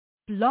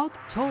Blog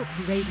Talk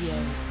Radio.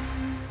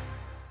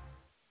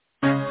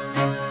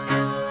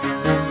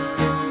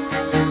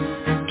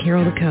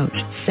 Carol the Coach.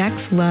 Sex,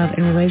 love,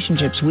 and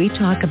relationships. We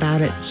talk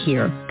about it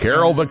here.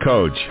 Carol the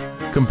Coach.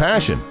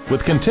 Compassion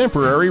with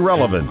contemporary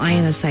relevance. I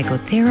am a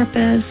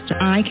psychotherapist.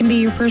 I can be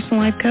your personal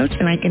life coach,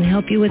 and I can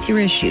help you with your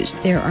issues.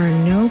 There are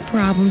no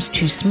problems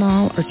too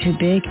small or too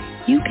big.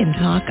 You can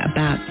talk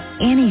about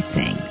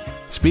anything.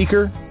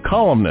 Speaker,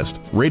 columnist,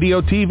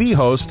 radio TV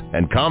host,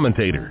 and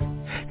commentator.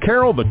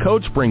 Carol the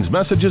Coach brings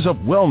messages of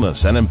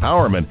wellness and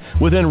empowerment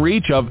within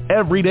reach of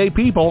everyday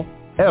people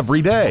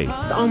every day.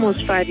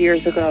 Almost 5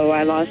 years ago,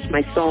 I lost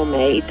my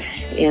soulmate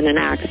in an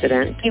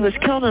accident. He was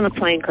killed in a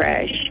plane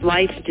crash.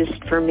 Life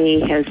just, for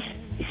me, has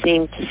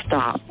seemed to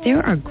stop.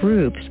 There are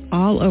groups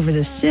all over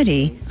the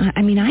city.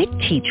 I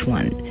teach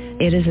one.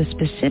 It is a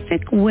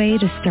specific way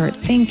to start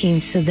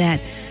thinking so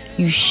that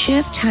you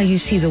shift how you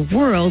see the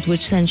world, which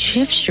then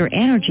shifts your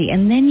energy,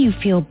 and then you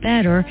feel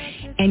better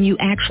and you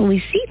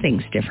actually see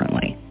things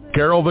differently.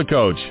 Carol the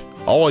Coach.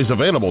 Always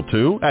available,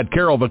 too, at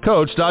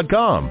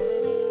carolthecoach.com.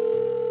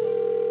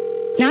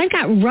 Now I've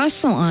got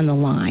Russell on the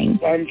line.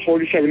 I'm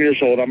 47 years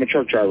old. I'm a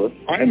truck driver.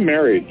 I'm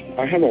married.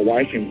 I have a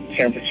wife in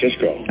San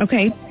Francisco.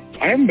 Okay.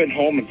 I haven't been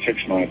home in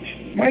 6 months.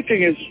 My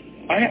thing is,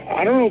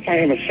 I don't know if I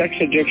have a sex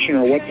addiction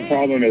or what the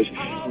problem is.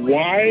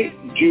 Why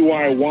do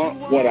I want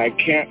what I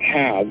can't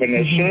have? And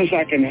as soon as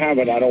I can have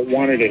it, I don't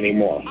want it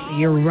anymore.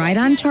 You're right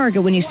on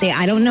target when you say,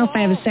 I don't know if I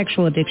have a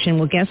sexual addiction.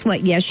 Well, guess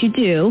what? Yes, you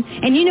do.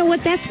 And you know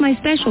what? That's my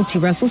specialty,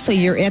 Russell, so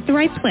you're at the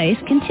right place.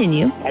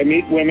 Continue. I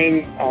meet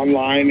women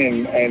online,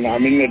 and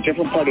I'm in a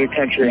different part of the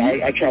country.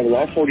 I travel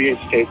all 48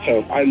 states,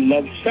 so I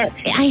love sex.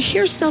 I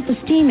hear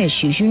self-esteem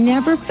issues. You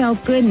never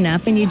felt good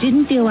enough, and you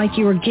didn't feel like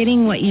you were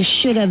getting what you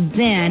should have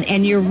then,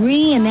 and you're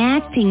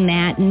reenacting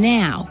that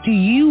now. Do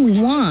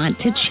you want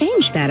to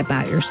change that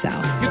about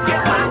yourself? You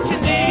get what you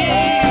need.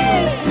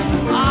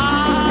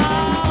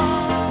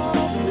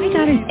 I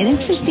got an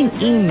interesting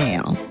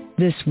email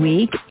this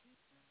week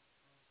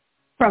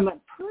from a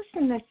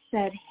person that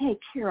said, hey,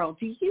 Carol,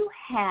 do you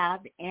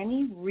have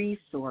any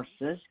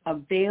resources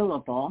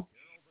available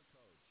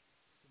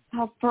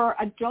for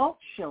adult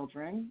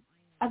children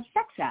of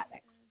sex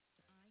addicts?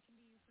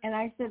 And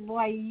I said,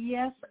 why,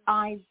 yes,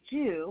 I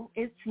do.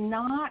 It's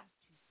not.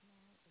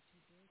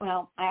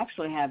 Well, I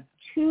actually have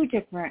 2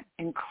 different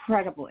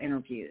incredible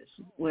interviews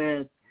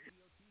with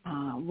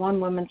one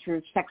woman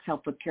through Sex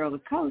Help with Carol the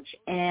Coach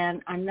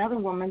and another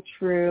woman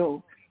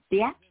through the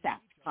APSAT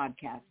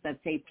podcast. That's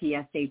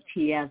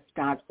apsats.org.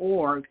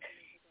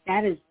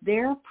 That is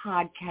their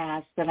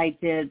podcast that I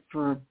did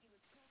for,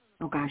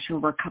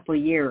 over a couple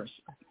of years.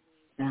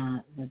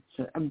 It's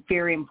a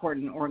very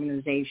important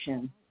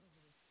organization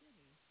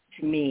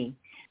to me.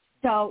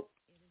 So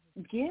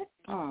get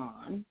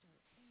on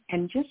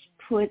and just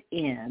put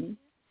in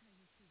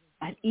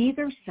at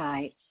either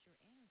site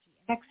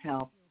sex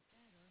help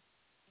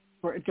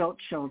for adult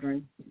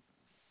children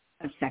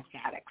of sex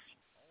addicts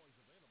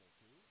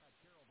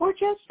or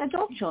just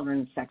adult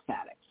children of sex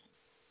addicts,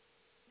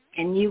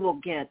 and you will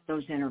get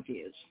those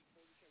interviews.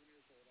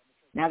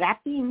 Now,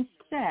 that being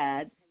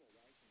said,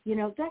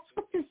 that's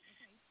what this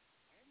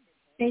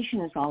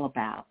station is all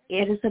about.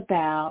 It is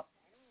about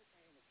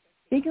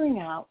figuring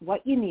out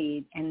what you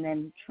need and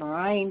then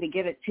trying to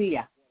get it to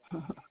you.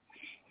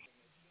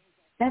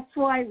 That's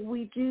why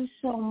we do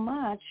so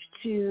much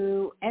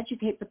to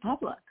educate the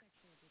public.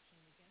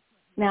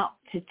 Now,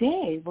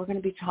 today we're going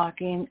to be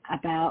talking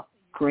about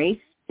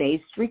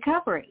grace-based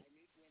recovery.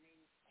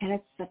 And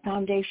it's the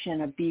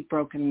foundation of Be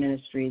Broken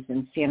Ministries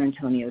in San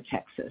Antonio,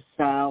 Texas.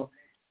 So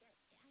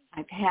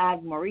I've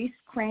had Maurice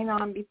Crane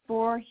on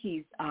before.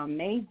 He's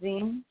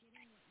amazing.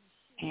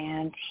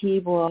 And he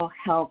will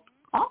help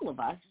all of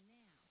us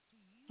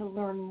to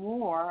learn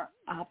more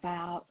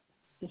about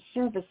the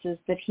services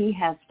that he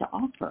has to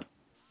offer.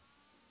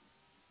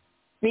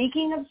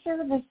 Speaking of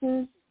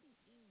services,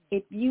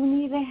 if you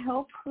need a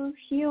Help Her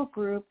Heal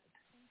group,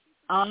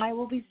 I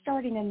will be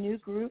starting a new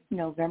group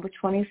November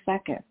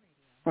 22nd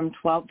from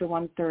 12 to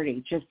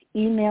 1:30. Just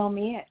email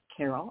me at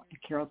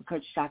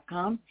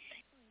carolthecoach.com,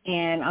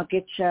 and I'll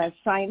get you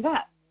signed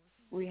up.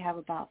 We have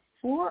about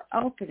 4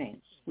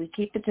 openings. We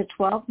keep it to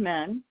 12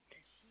 men,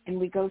 and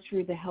we go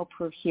through the Help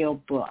Her Heal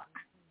book.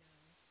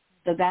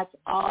 So that's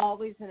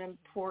always an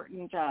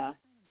important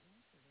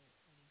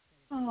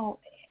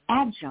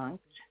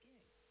adjunct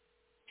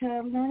to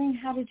learning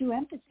how to do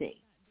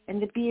empathy and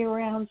to be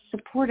around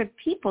supportive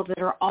people that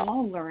are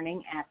all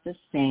learning at the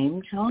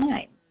same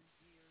time.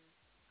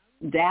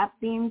 That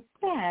being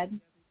said,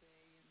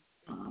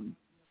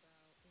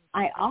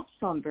 I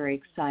also am very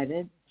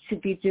excited to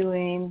be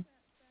doing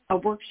a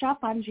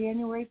workshop on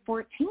January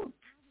 14th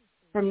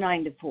from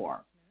 9 to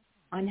 4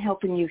 on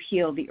helping you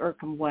heal the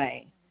Irkham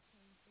way.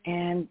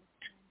 And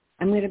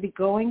I'm going to be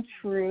going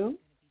through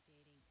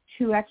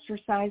 2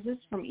 exercises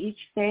from each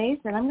phase,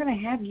 and I'm going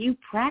to have you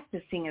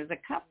practicing as a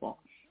couple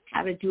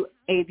how to do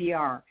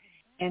ABR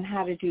and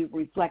how to do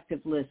reflective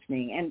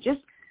listening and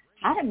just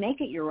how to make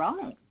it your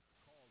own.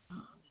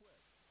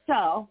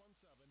 So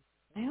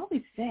I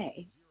always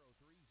say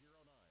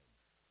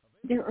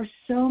there are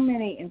so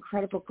many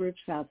incredible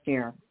groups out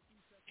there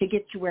to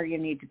get you where you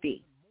need to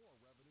be.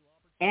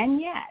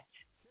 And yet,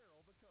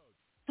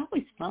 it's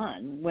always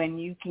fun when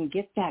you can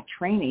get that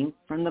training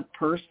from the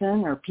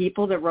person or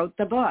people that wrote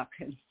the book.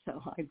 And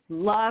so I'd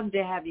love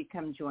to have you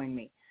come join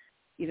me,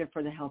 either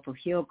for the Help or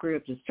Heal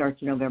group that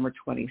starts November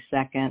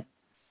 22nd,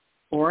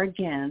 or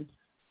again,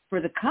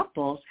 for the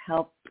couples,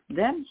 Help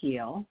Them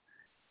Heal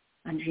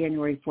on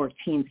January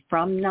 14th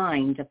from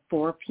 9 to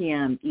 4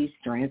 p.m.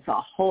 Eastern. It's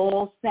a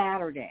whole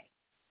Saturday,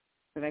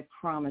 but I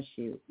promise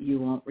you, you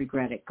won't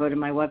regret it. Go to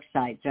my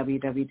website,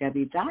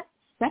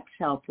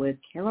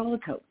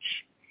 www.sexhelpwithcarolthecoach,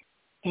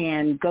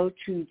 and go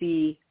to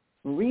the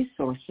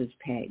resources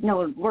page,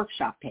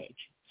 workshop page.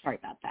 Sorry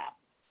about that.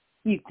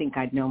 You'd think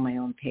I'd know my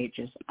own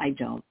pages. I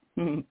don't.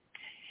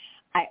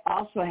 I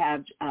also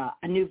have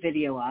a new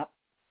video up.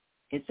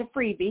 It's a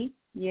freebie.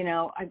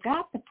 I've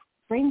got the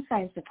brain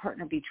science of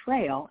partner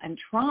betrayal and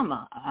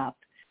trauma up.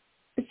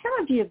 But some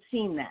of you have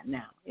seen that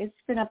now. It's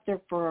been up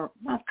there for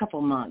a couple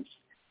months.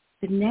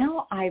 But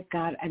now I've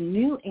got a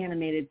new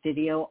animated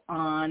video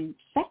on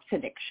sex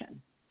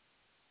addiction.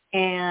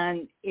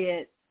 And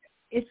it's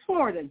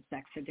more than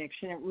sex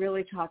addiction. It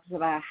really talks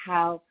about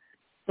how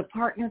the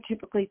partner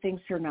typically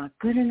thinks they're not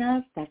good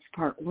enough. That's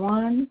part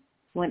one.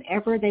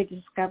 Whenever they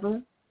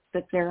discover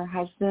that their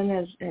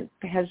husband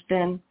has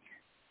been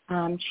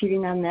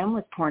cheating on them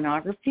with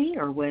pornography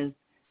or with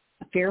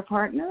affair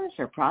partners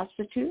or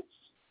prostitutes,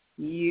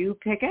 you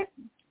pick it.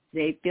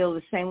 They feel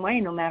the same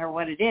way no matter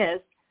what it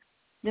is.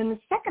 Then the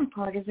second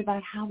part is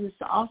about how this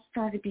all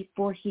started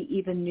before he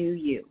even knew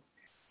you,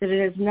 that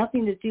it has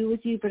nothing to do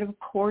with you, but of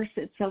course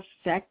it's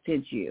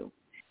affected you.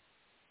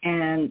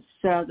 And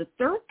so the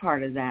third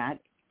part of that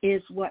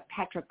is what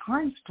Patrick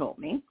Carnes told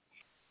me.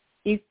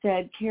 He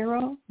said,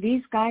 Carol,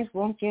 these guys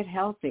won't get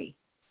healthy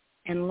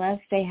unless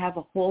they have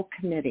a whole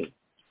committee.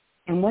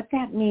 And what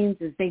that means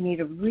is they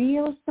need a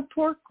real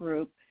support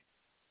group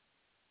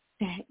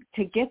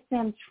to get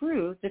them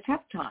through the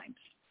tough times.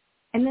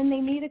 And then they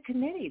need a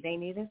committee. They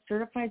need a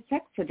certified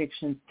sex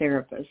addiction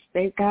therapist.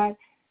 We're going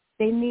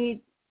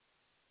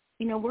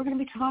to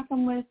be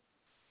talking with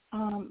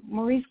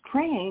Maurice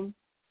Crane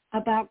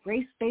about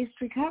grace-based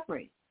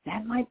recovery.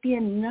 That might be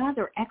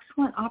another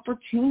excellent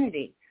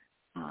opportunity.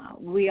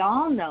 We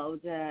all know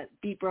that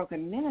Be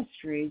Broken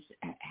Ministries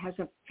has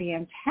a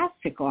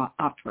fantastic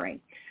offering.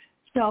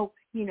 So,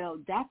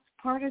 that's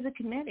part of the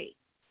committee.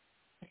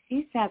 A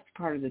CSAT's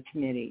part of the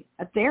committee.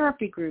 A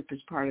therapy group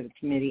is part of the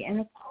committee. And,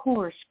 of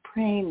course,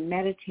 praying,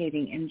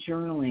 meditating, and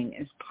journaling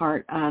is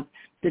part of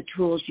the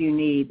tools you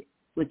need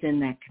within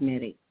that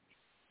committee.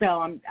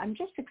 So I'm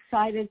just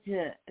excited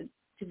to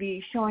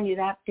be showing you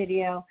that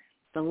video.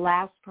 The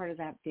last part of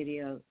that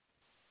video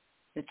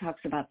that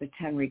talks about the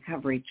 10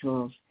 recovery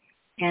tools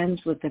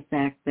ends with the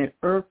fact that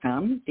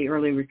ERCM, the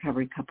Early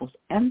Recovery Couples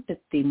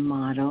Empathy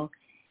Model,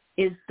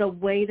 is the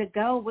way to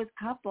go with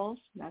couples.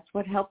 That's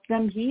what Help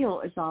Them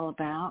Heal is all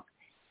about.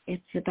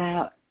 It's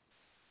about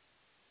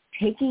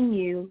taking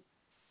you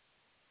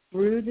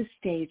through the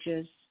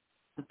stages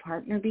of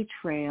partner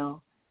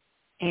betrayal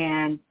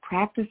and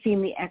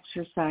practicing the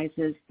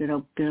exercises that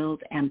will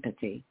build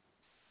empathy.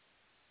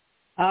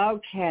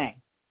 Okay,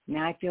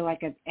 now I feel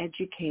like I've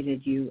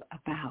educated you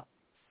about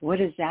what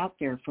is out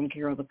there from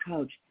Carol the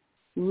Coach.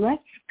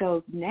 Let's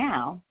go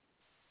now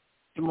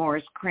to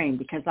Maurice Crane,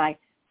 because I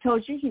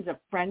told you he's a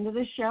friend of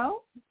the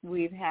show.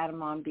 We've had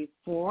him on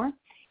before.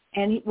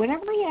 And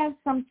whenever he has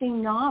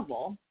something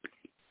novel,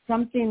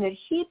 something that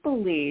he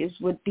believes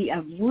would be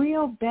of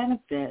real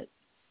benefit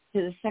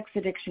to the sex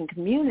addiction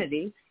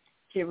community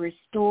to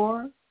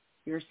restore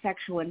your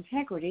sexual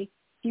integrity,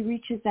 he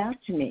reaches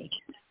out to me.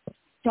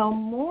 So,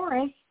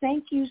 Maurice,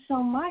 thank you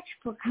so much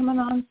for coming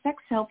on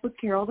Sex Help with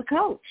Carol the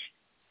Coach.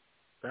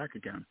 Back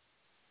again.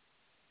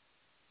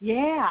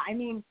 Yeah,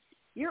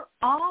 you're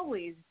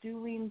always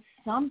doing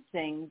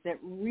something that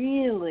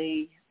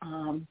really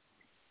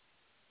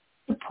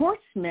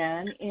supports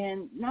men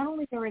in not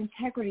only their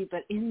integrity,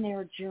 but in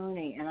their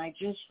journey, and I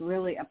just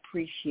really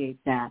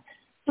appreciate that.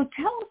 So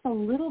tell us a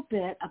little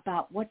bit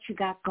about what you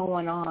got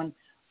going on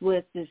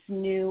with this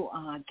new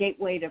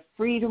Gateway to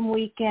Freedom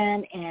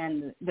Weekend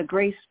and the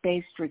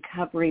Grace-Based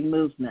Recovery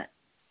Movement.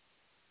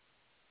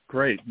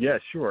 Great. Yeah,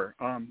 sure.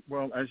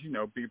 Well, as you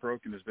know, Be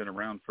Broken has been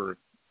around for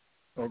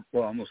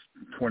almost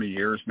 20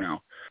 years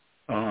now,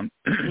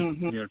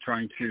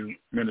 trying to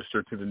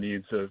minister to the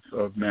needs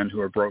of men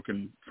who are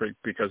broken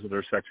because of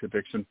their sex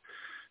addiction.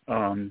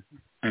 And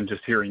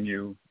just hearing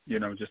you,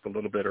 just a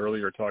little bit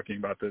earlier talking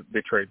about the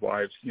betrayed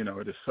wives,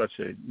 it is such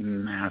a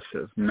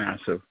massive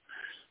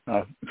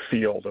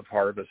field of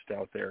harvest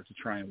out there to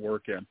try and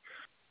work in.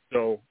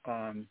 So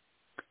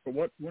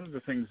one of the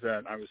things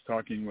that I was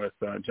talking with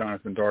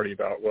Jonathan Daugherty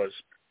about was,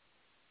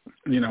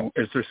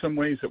 is there some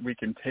ways that we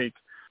can take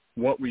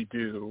what we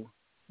do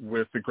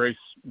with the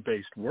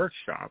grace-based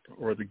workshop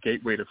or the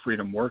Gateway to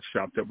Freedom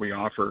workshop that we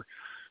offer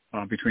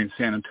between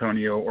San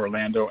Antonio,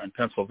 Orlando, and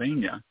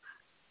Pennsylvania,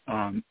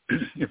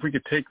 if we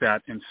could take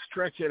that and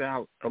stretch it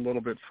out a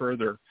little bit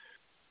further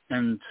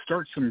and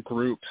start some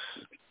groups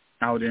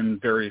out in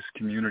various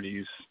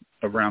communities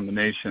around the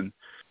nation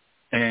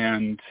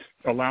and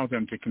allow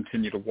them to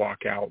continue to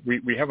walk out.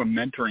 We have a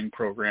mentoring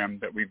program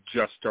that we've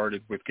just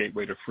started with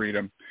Gateway to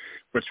Freedom,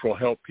 which will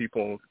help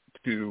people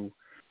to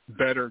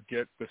better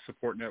get the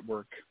support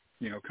network,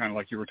 kind of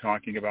like you were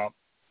talking about,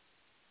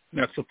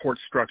 that support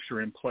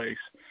structure in place.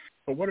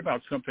 But what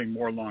about something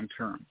more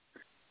long-term?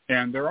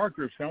 And there are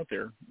groups out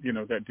there,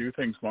 that do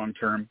things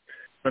long-term.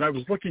 But I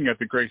was looking at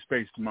the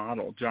grace-based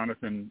model.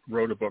 Jonathan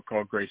wrote a book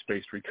called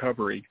Grace-Based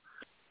Recovery,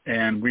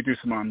 and we do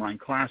some online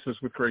classes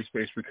with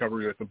grace-based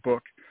recovery with the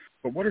book.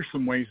 But what are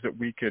some ways that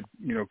we could,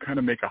 kind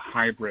of make a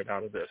hybrid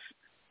out of this,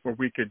 where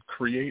we could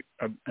create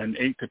an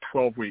 8 to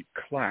 12-week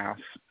class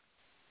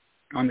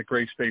on the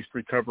grace-based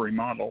recovery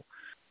model?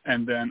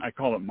 And then I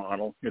call it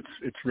model.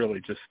 It's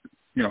really just,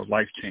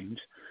 life change.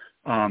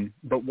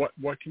 But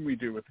what can we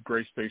do with the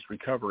grace-based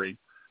recovery,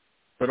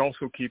 but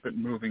also keep it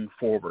moving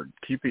forward,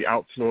 keep the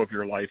outflow of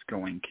your life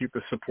going, keep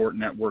the support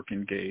network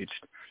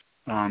engaged,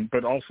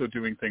 but also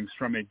doing things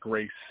from a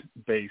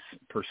grace-based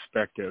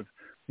perspective,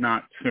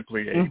 not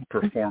simply a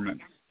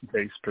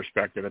performance-based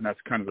perspective. And that's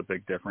kind of the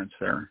big difference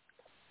there.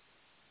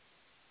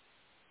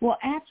 Well,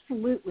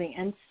 absolutely.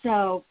 And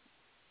so,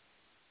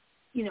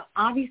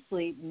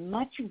 obviously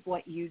much of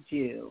what you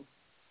do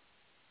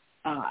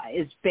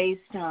is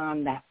based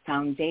on that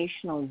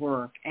foundational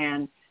work.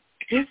 And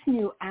this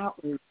new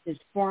outreach is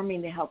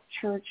forming to help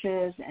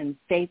churches and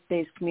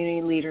faith-based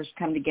community leaders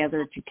come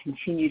together to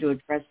continue to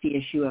address the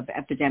issue of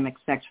epidemic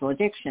sexual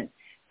addiction.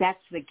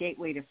 That's the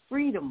Gateway to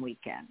Freedom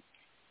weekend.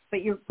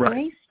 But your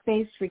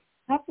grace-based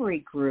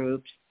recovery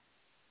groups,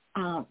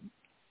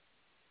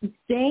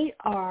 they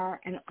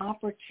are an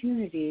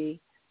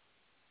opportunity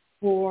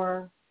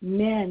for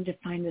men to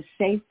find a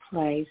safe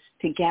place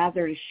to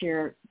gather to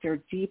share their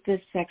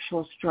deepest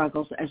sexual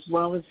struggles as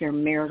well as their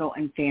marital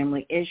and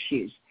family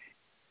issues.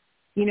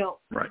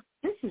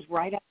 This is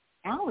right up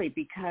the alley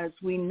because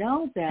we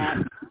know that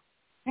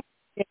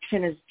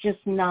addiction is just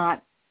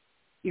not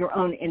your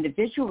own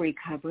individual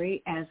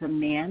recovery as a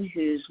man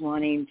who's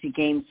wanting to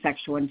gain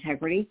sexual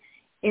integrity.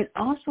 It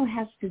also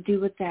has to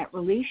do with that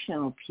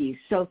relational piece.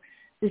 So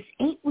this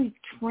 8-week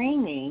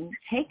training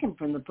taken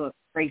from the book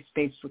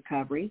Grace-Based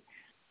Recovery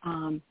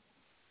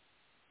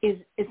is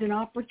an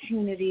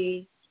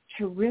opportunity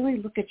to really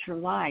look at your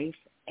life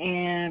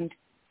and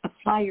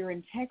apply your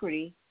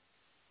integrity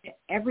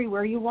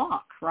everywhere you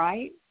walk,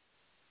 right?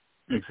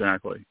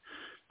 Exactly.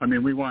 I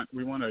mean, we want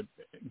to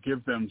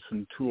give them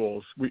some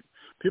tools.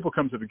 People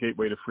come to the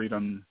Gateway to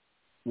Freedom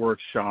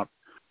workshop,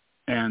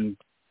 and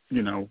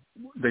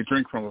they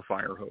drink from a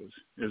fire hose.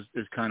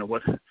 Is kind of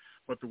what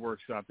the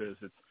workshop is.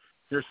 It's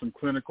here's some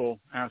clinical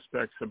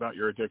aspects about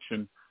your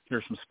addiction.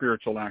 Here's some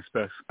spiritual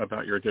aspects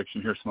about your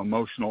addiction. Here's some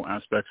emotional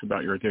aspects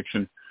about your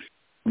addiction,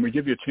 and we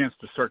give you a chance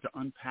to start to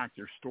unpack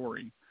your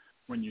story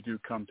when you do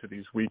come to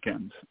these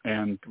weekends.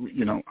 And,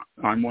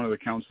 I'm one of the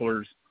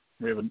counselors.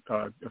 We have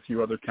a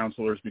few other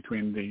counselors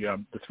between the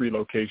 3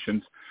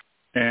 locations,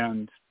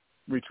 and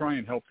we try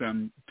and help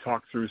them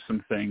talk through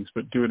some things,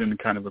 but do it in a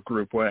kind of a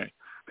group way.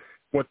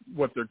 What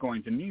they're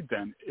going to need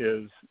then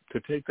is to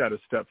take that a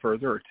step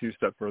further or 2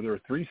 steps further or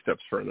 3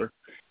 steps further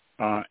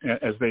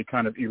as they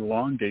kind of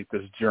elongate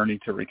this journey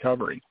to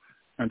recovery.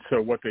 And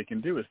so what they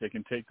can do is they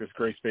can take this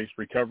Grace-Based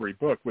Recovery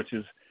book, which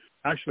is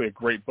actually a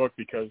great book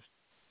because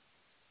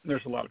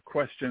there's a lot of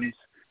questions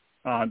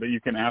that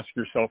you can ask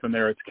yourself in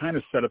there. It's kind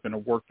of set up in a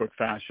workbook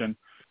fashion.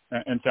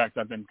 In fact,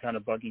 I've been kind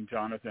of bugging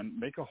Jonathan,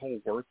 make a whole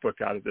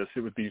workbook out of this.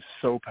 It would be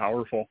so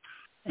powerful.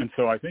 And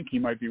so I think he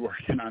might be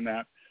working on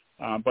that.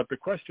 But the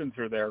questions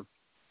are there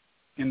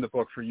in the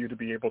book for you to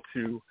be able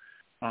to,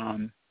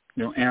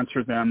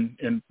 answer them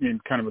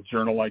in kind of a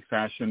journal-like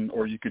fashion,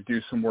 or you could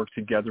do some work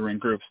together in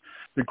groups.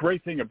 The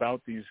great thing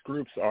about these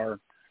groups are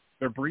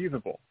they're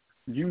breathable.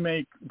 You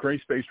make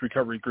grace-based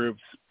recovery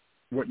groups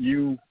what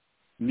you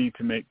need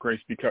to make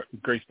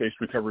grace-based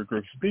recovery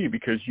groups be,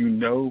 because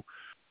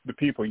the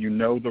people,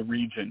 the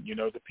region,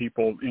 the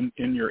people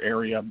in your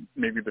area,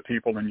 maybe the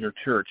people in your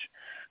church.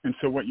 And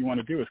so what you want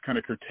to do is kind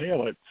of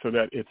curtail it so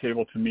that it's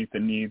able to meet the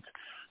needs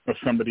of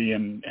somebody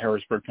in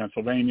Harrisburg,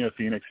 Pennsylvania,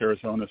 Phoenix,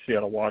 Arizona,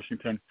 Seattle,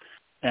 Washington.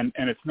 And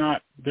it's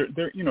not,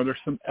 there's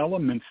some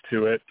elements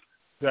to it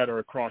that are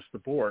across the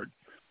board.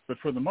 But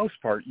for the most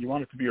part, you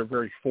want it to be a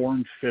very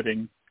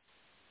form-fitting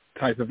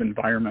type of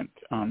environment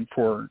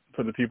for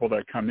the people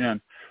that come in.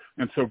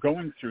 And so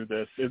going through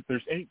this,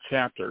 there's 8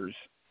 chapters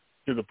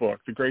to the book.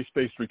 The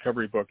Grace-Based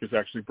Recovery book is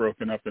actually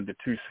broken up into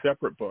 2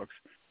 separate books.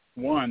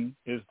 One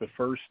is the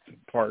first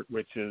part,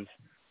 which is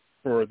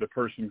for the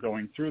person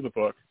going through the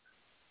book.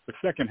 The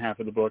second half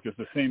of the book is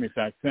the same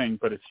exact thing,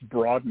 but it's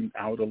broadened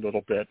out a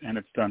little bit, and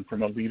it's done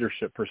from a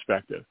leadership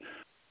perspective.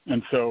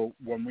 And so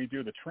when we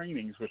do the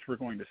trainings, which we're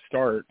going to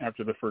start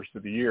after the first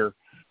of the year,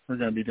 we're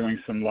going to be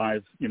doing some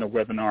live,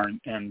 webinar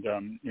and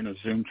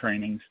Zoom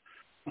trainings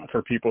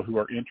for people who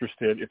are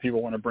interested. If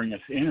people want to bring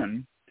us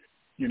in,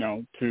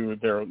 to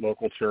their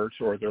local church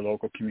or their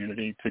local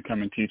community to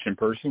come and teach in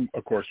person,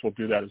 of course, we'll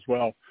do that as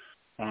well.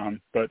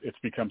 But it's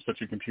become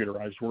such a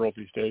computerized world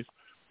these days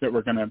that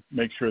we're going to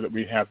make sure that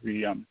we have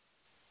the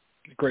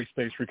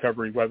grace-based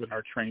recovery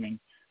webinar training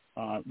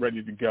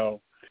ready to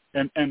go.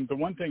 And the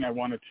one thing I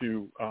wanted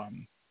to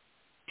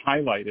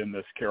highlight in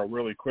this, Carol,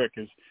 really quick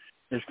is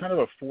there's kind of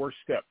a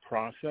 4-step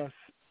process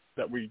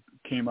that we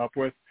came up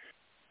with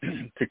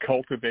to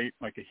cultivate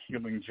like a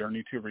healing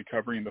journey to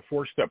recovery. And the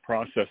 4-step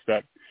process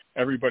that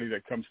everybody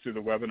that comes through the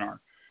webinar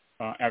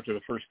after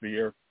the first of the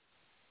year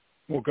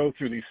will go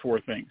through these 4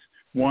 things.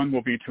 One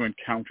will be to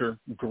encounter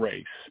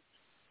grace.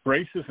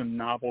 Grace is a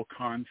novel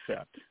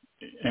concept.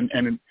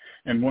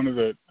 And one of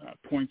the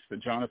points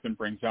that Jonathan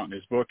brings out in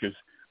his book is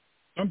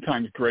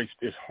sometimes grace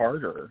is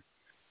harder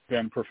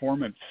than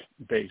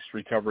performance-based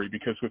recovery,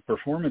 because with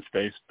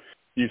performance-based,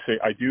 you say,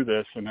 I do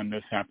this, and then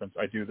this happens.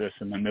 I do this,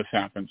 and then this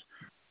happens.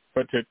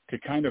 But to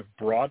kind of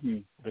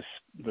broaden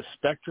the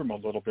spectrum a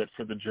little bit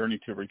for the journey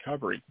to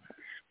recovery,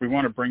 we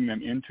want to bring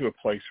them into a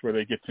place where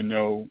they get to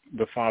know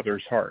the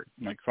Father's heart,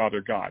 like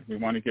Father God. We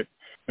want to get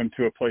them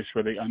to a place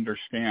where they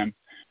understand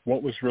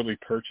what was really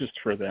purchased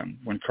for them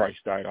when Christ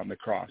died on the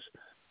cross.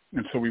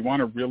 And so we want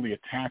to really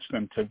attach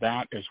them to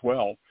that as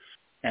well,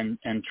 and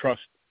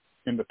trust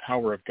in the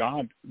power of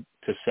God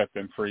to set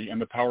them free, and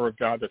the power of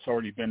God that's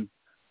already been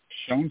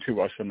shown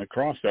to us on the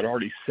cross that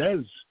already says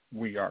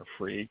we are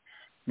free.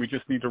 We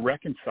just need to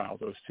reconcile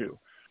those two.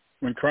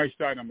 When Christ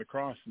died on the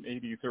cross in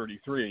AD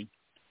 33,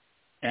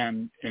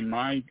 and in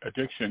my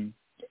addiction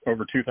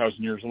over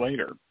 2,000 years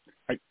later,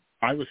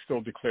 I was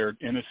still declared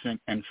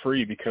innocent and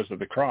free because of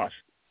the cross.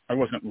 I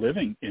wasn't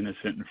living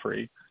innocent and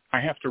free.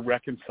 I have to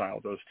reconcile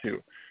those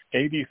two.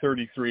 AD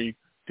 33,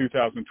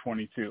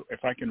 2022.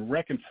 If I can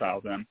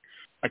reconcile them,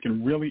 I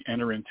can really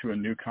enter into a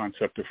new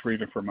concept of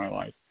freedom for my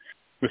life.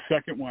 The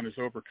second one is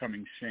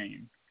overcoming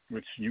shame,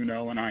 which you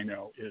know and I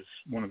know is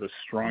one of the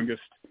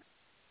strongest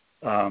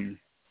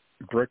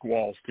brick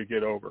walls to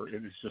get over.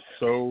 It is just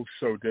so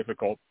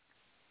difficult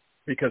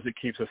because it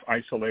keeps us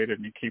isolated,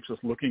 and it keeps us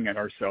looking at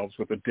ourselves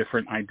with a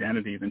different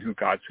identity than who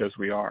God says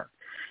we are.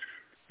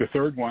 The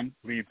third one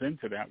leads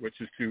into that,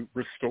 which is to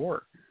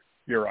restore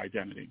your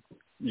identity.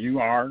 You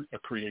are a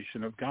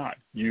creation of God.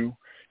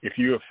 If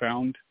you have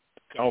found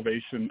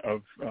salvation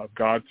of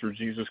God through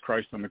Jesus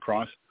Christ on the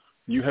cross,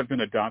 you have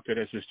been adopted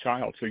as his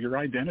child. So your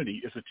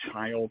identity is a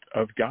child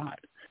of God.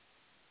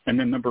 And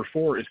then number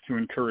 4 is to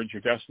encourage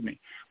your destiny.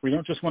 We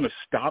don't just want to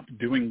stop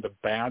doing the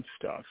bad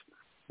stuff.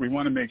 We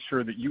want to make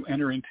sure that you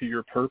enter into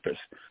your purpose.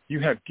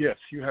 You have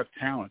gifts, you have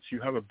talents, you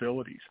have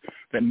abilities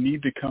that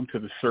need to come to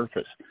the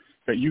surface,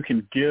 that you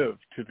can give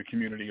to the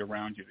community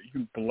around you, that you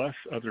can bless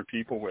other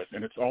people with.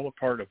 And it's all a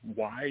part of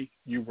why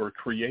you were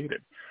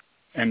created.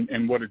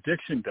 And what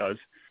addiction does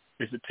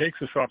is it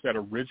takes us off that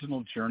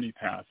original journey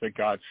path that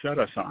God set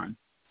us on,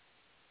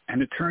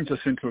 and it turns us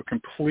into a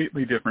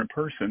completely different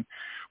person,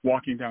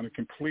 walking down a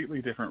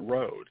completely different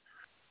road,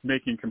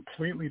 making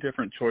completely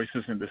different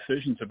choices and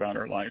decisions about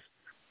our life.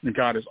 And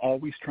God is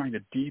always trying to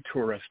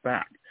detour us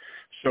back.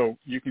 So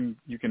you can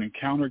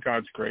encounter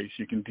God's grace,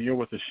 you can deal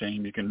with the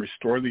shame, you can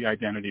restore the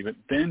identity, but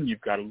then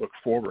you've got to look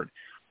forward.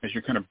 As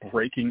you're kind of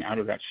breaking out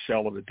of that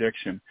shell of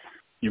addiction,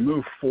 you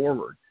move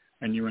forward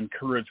and you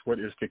encourage what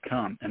is to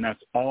come. And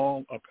that's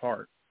all a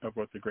part of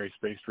what the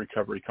grace-based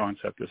recovery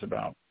concept is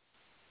about.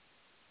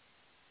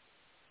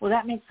 Well,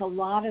 that makes a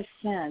lot of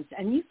sense.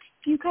 And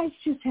you guys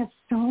just have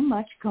so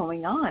much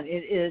going on.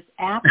 It is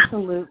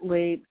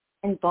absolutely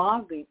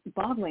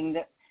boggling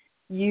that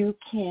you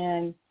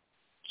can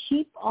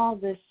keep all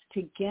this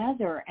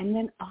together and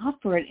then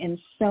offer it in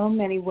so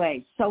many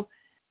ways. So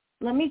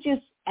let me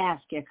just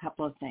ask you a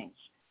couple of things.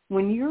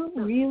 When you're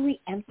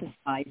really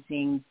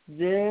emphasizing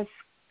this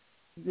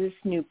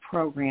new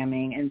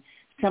programming, and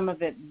some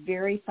of it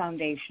very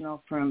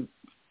foundational from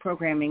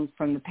programming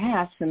from the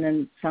past and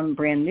then some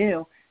brand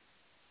new,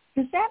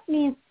 does that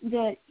mean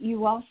that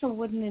you also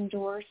wouldn't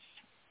endorse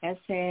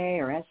SA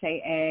or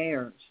SAA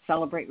or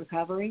Celebrate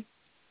Recovery?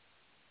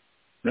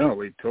 No,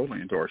 we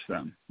totally endorse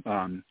them.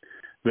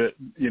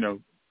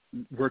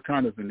 We're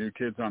kind of the new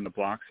kids on the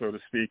block, so to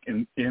speak,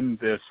 in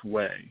this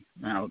way.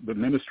 Now, the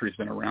ministry's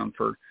been around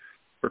for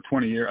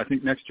 20 years. I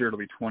think next year it'll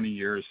be 20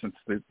 years since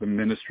the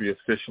ministry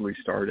officially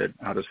started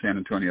out of San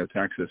Antonio,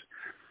 Texas.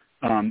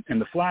 And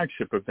the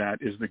flagship of that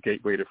is the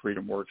Gateway to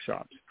Freedom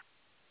workshops.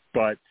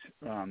 But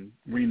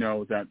we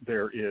know that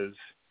there is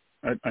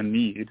a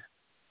need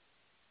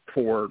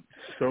for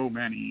so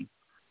many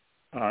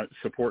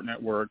support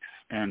networks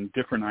and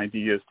different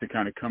ideas to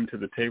kind of come to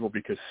the table,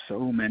 because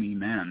so many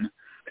men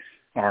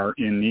are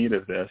in need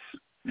of this,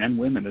 and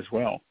women as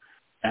well,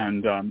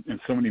 and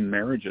so many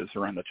marriages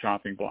are on the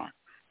chopping block.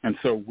 And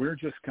so we're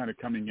just kind of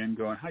coming in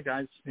going, hi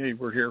guys, hey,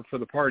 we're here for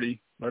the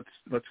party.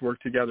 Let's work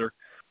together.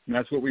 And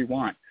that's what we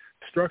want.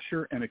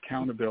 Structure and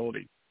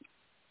accountability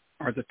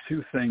are the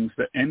two things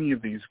that any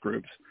of these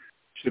groups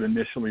should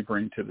initially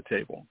bring to the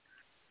table.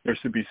 There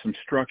should be some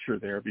structure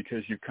there,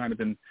 because you've kind of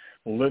been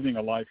living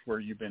a life where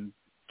you've been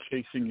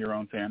chasing your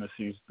own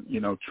fantasies,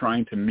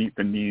 trying to meet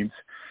the needs.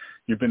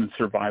 You've been in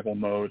survival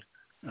mode.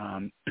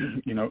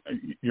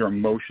 Your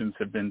emotions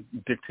have been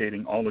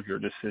dictating all of your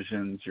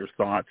decisions, your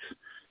thoughts,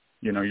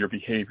 your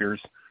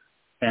behaviors.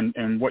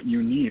 And what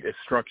you need is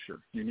structure.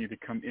 You need to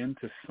come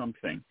into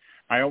something.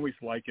 I always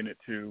liken it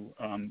to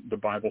the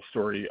Bible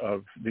story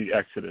of the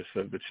Exodus,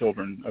 of the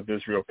children of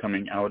Israel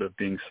coming out of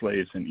being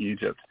slaves in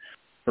Egypt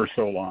for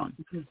so long.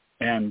 Mm-hmm.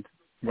 And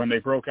when they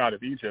broke out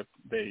of Egypt,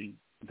 they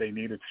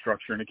needed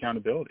structure and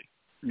accountability.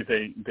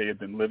 They had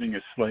been living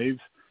as slaves.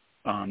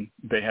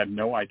 They had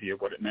no idea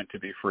what it meant to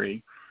be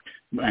free,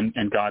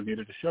 and God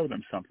needed to show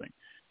them something.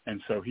 And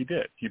so he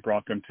did. He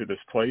brought them to this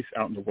place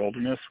out in the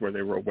wilderness where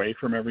they were away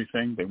from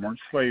everything. They weren't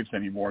slaves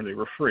anymore. They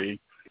were free.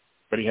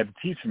 But he had to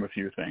teach them a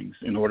few things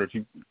in order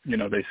to,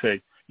 they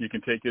say you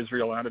can take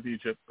Israel out of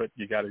Egypt, but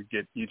you got to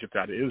get Egypt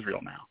out of Israel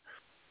now.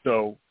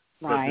 So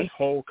there's this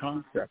whole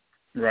concept,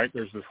 right?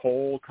 There's this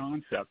whole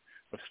concept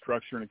of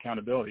structure and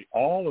accountability.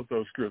 All of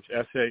those groups,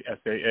 SA,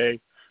 SAA,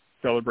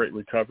 Celebrate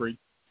Recovery,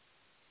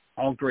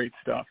 all great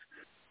stuff.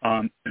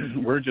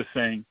 We're just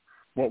saying,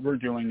 what we're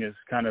doing is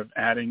kind of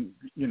adding,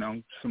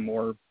 some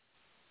more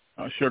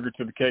sugar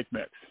to the cake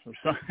mix or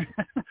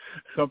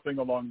something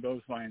along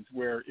those lines,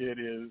 where it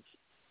is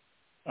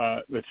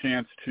the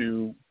chance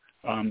to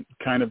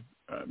kind of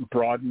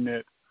broaden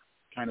it,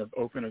 kind of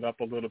open it up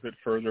a little bit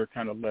further,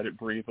 kind of let it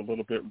breathe a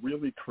little bit,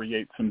 really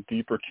create some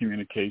deeper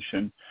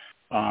communication,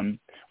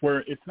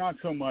 where it's not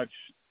so much,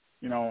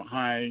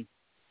 hi,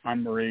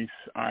 I'm Maurice,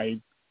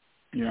 I'm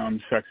a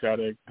sex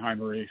addict, hi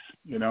Maurice,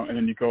 and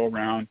then you go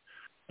around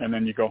and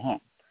then you go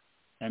home,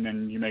 and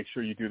then you make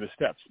sure you do the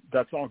steps.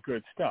 That's all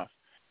good stuff.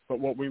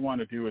 But what we want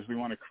to do is we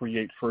want to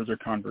create further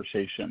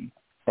conversation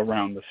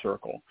around the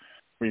circle.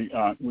 We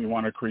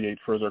want to create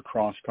further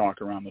crosstalk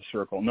around the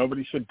circle.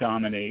 Nobody should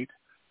dominate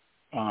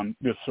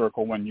this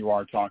circle when you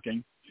are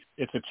talking.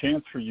 It's a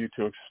chance for you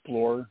to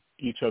explore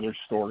each other's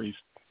stories.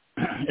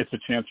 It's a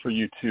chance for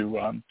you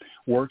to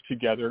work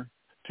together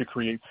to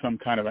create some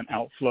kind of an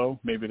outflow.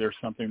 Maybe there's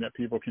something that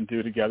people can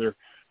do together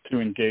to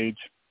engage,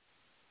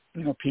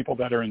 people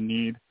that are in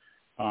need,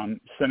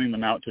 sending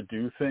them out to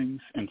do things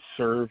and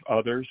serve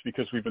others,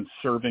 because we've been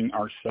serving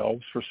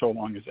ourselves for so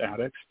long as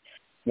addicts.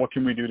 What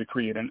can we do to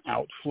create an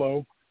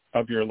outflow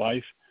of your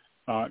life?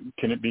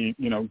 Can it be,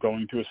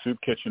 going to a soup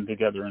kitchen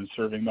together and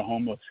serving the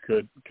homeless?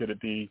 Could it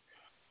be,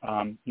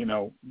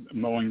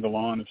 mowing the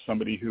lawn of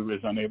somebody who is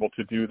unable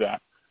to do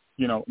that?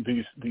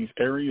 These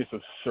areas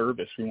of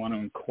service, we want to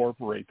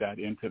incorporate that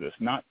into this,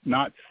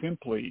 not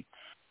simply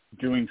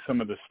doing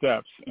some of the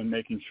steps and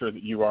making sure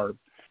that you are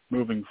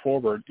moving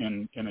forward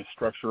in a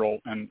structural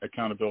and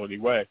accountability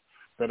way,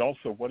 but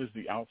also what is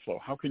the outflow?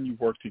 How can you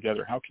work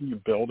together? How can you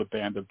build a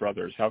band of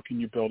brothers? How can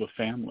you build a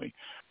family?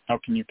 How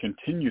can you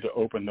continue to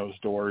open those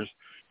doors,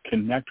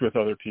 connect with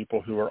other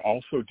people who are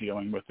also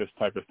dealing with this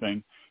type of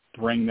thing,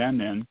 bring them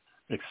in,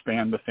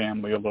 expand the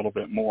family a little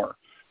bit more?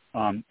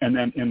 And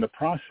then in the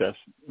process,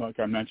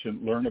 like I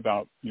mentioned, learn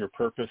about your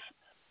purpose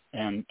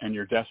and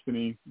your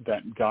destiny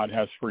that God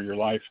has for your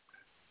life,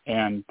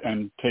 and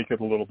take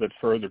it a little bit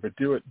further, but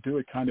do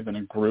it kind of in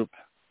a group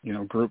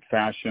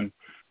fashion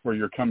where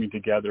you're coming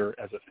together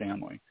as a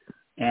family.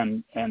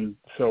 And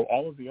so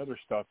all of the other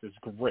stuff is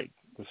great.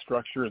 The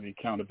structure, the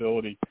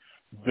accountability,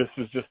 this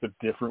is just a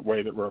different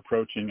way that we're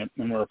approaching it.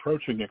 And we're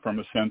approaching it from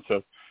a sense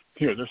of,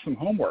 here, there's some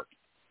homework.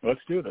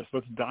 Let's do this.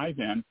 Let's dive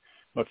in.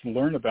 Let's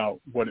learn about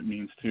what it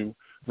means to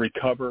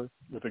recover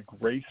with a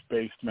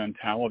grace-based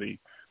mentality,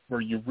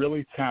 where you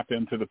really tap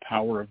into the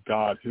power of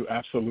God, who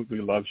absolutely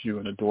loves you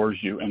and adores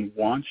you and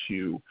wants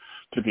you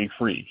to be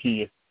free.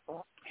 He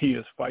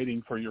is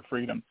fighting for your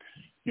freedom,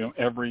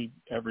 every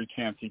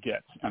chance he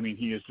gets. I mean,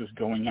 he is just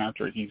going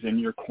after it. He's in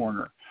your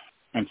corner.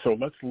 And so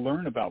let's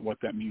learn about what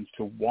that means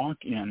to walk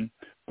in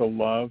the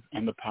love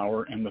and the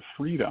power and the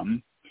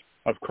freedom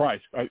of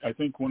Christ. I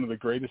think one of the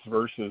greatest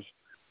verses,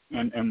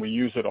 and we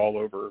use it all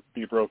over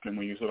Be Broken,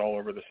 we use it all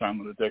over the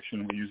Silent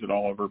Addiction, we use it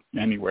all over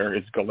anywhere,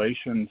 is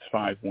Galatians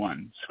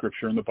 5:1,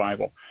 scripture in the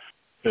Bible.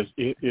 It says,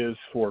 it is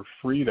for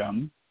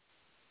freedom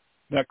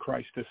that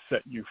Christ has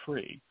set you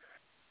free.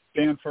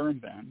 Stand firm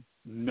then,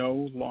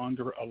 no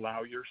longer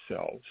allow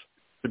yourselves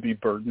to be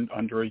burdened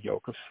under a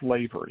yoke of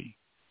slavery.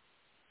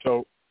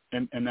 So,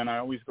 and then I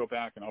always go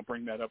back and I'll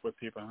bring that up with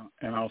people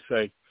and I'll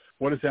say,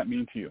 what does that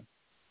mean to you?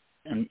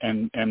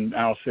 And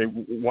I'll say,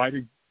 why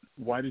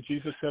did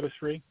Jesus set us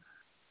free?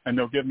 And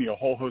they'll give me a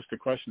whole host of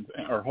questions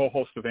or a whole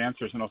host of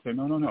answers, and I'll say,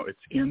 no, it's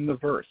in the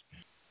verse.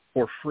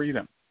 For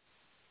freedom.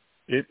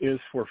 It is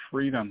for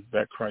freedom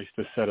that Christ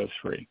has set us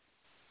free.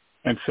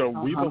 And so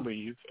we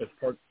believe,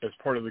 as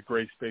part of the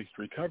grace-based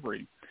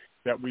recovery,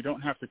 that we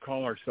don't have to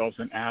call ourselves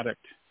an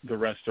addict the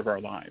rest of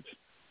our lives.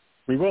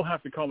 We will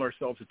have to call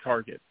ourselves a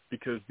target,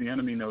 because the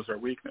enemy knows our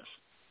weakness.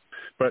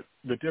 But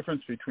the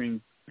difference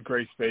between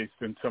grace-based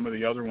and some of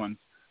the other ones,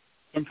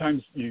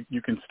 sometimes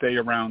you can stay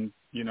around,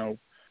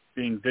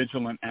 being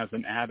vigilant as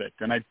an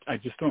addict, and I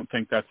just don't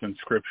think that's in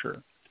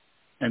Scripture.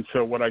 And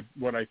so what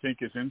I think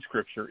is in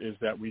Scripture is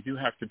that we do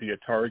have to be a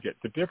target.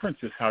 The difference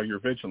is how you're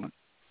vigilant.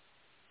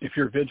 If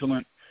you're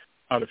vigilant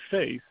out of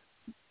faith,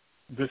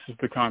 this is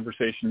the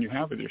conversation you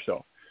have with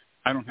yourself.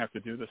 I don't have to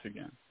do this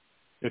again.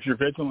 If you're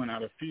vigilant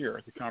out of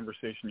fear, the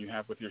conversation you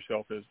have with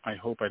yourself is, I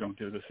hope I don't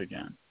do this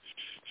again.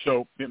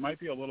 So it might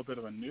be a little bit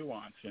of a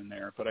nuance in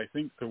there, but I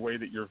think the way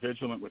that you're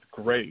vigilant with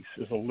grace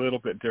is a little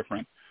bit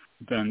different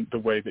than the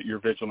way that you're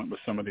vigilant with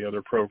some of the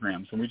other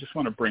programs. And we just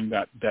want to bring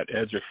that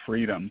edge of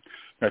freedom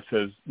that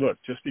says, look,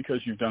 just because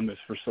you've done this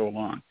for so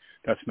long,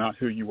 that's not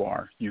who you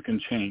are. You can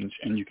change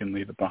and you can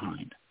leave it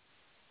behind.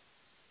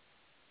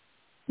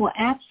 Well,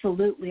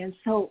 absolutely. And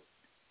so,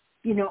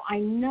 you know, I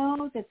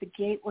know that the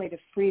Gateway to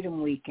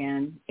Freedom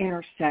Weekend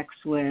intersects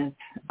with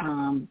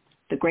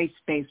the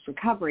grace-based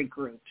recovery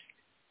groups.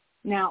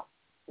 Now,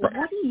 what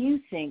do you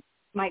think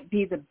might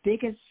be the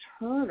biggest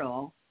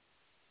hurdle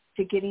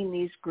to getting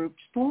these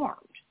groups formed?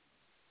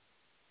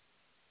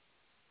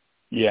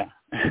 Yeah,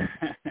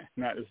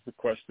 that is the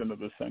question of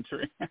the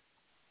century.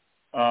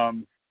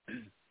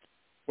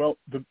 Well,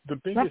 the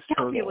biggest Let's help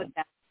hurdle. You with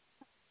that.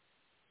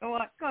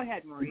 Go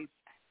ahead, Maurice.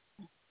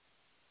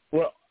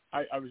 Well,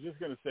 I was just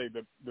going to say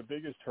the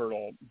biggest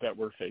hurdle that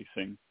we're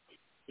facing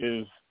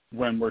is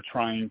when we're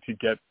trying to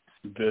get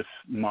this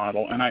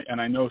model,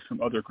 and I know some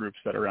other groups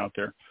that are out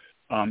there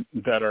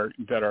that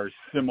are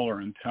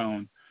similar in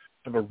tone,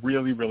 have a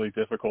really, really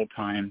difficult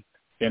time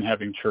in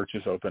having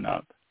churches open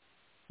up.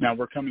 Now,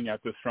 we're coming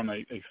at this from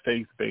a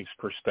faith-based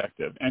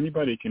perspective.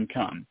 Anybody can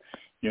come.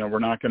 You know, we're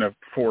not going to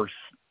force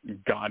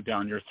God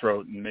down your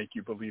throat and make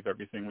you believe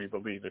everything we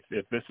believe.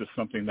 If this is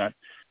something that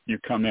you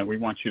come in, we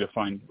want you to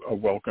find a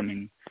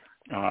welcoming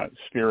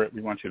spirit.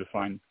 We want you to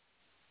find,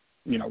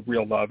 you know,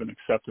 real love and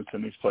acceptance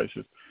in these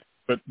places.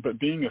 But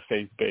being a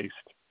faith-based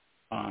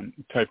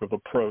type of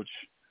approach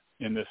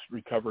in this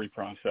recovery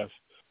process,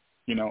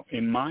 you know,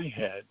 in my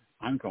head,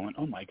 I'm going,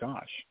 oh my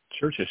gosh,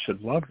 churches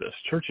should love this.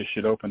 Churches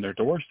should open their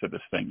doors to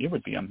this thing. It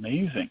would be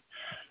amazing.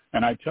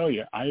 And I tell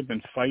you, I have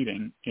been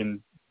fighting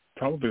in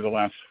probably the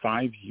last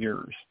 5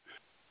 years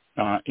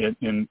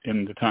in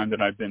the time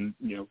that I've been,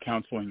 you know,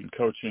 counseling and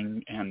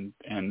coaching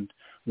and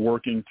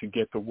working to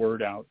get the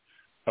word out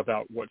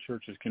about what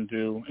churches can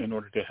do in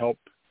order to help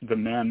the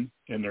men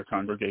in their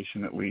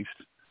congregation, at least,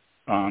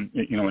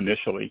 you know,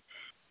 initially.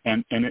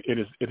 And it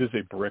is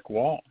a brick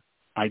wall.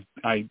 I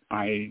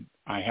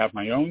have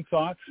my own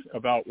thoughts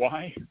about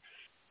why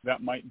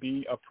that might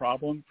be a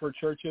problem for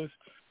churches,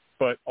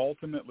 but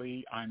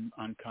ultimately I'm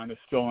kind of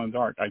still in the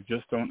dark. I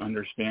just don't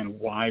understand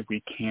why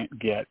we can't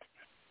get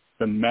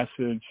the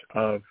message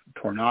of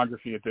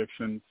pornography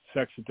addiction,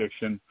 sex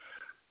addiction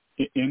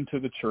into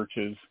the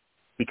churches,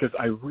 because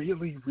I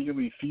really,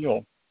 really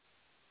feel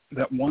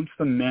that once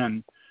the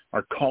men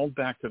are called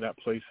back to that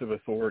place of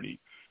authority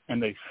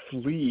and they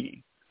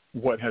flee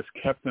what has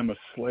kept them a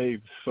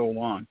slave so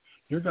long,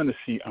 you're going to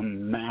see a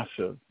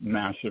massive,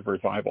 massive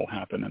revival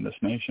happen in this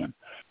nation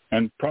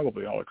and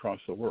probably all across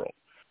the world.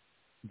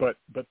 But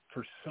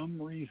for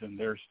some reason,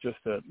 there's just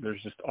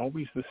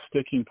always this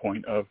sticking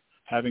point of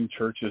having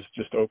churches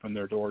just open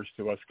their doors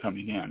to us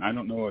coming in. I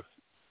don't know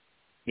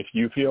if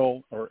you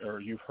feel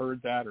or you've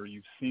heard that or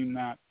you've seen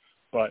that,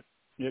 but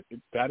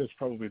that is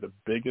probably the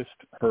biggest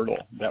hurdle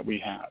that we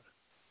have.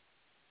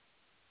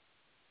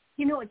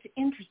 You know, it's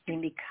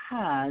interesting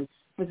because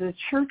for the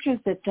churches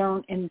that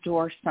don't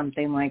endorse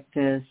something like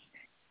this,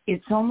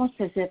 it's almost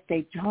as if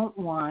they don't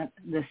want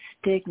the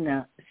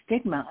stigma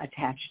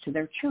attached to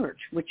their church,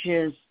 which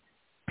is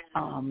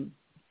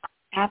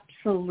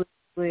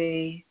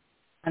absolutely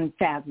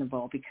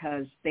unfathomable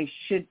because they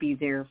should be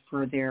there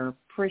for their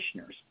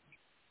parishioners.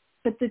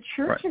 But the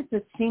churches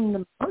that seem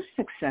the most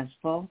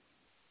successful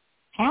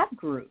have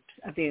groups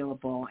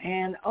available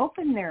and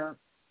open their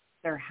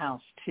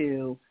house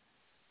to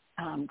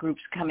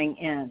groups coming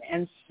in.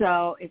 And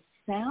so it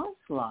sounds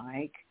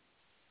like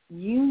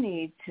you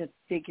need to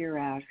figure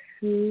out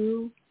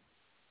who,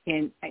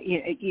 you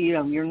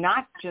know, you're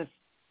not just,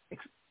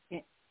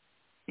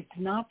 it's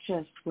not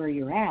just where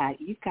you're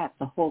at. You've got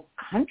the whole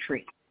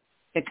country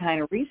to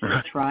kind of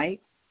research, right?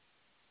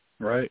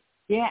 Right.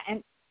 Yeah,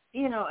 and,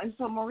 you know, and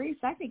so, Maurice,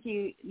 I think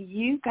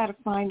you've got to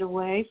find a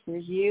way for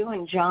you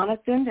and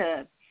Jonathan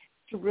to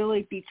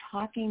really be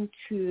talking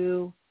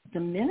to the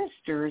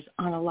ministers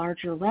on a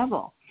larger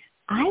level.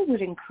 I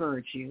would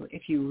encourage you,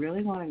 if you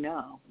really want to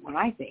know what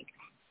I think,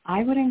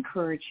 I would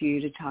encourage you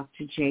to talk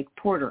to Jake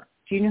Porter.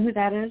 Do you know who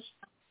that is?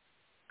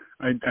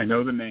 I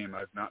know the name.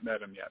 I've not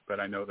met him yet, but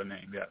I know the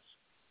name, yes.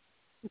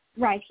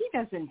 Right. He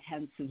does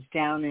intensives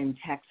down in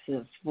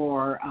Texas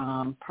for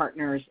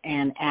partners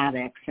and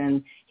addicts,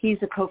 and he's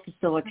a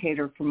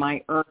co-facilitator for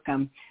my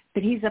IRCM.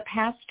 But he's a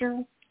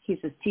pastor. He's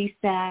a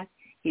CSAT.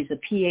 He's a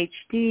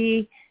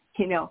PhD.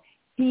 You know,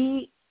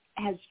 he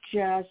has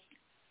just,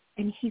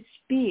 and he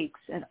speaks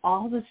at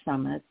all the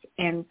summits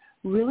and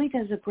really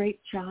does a great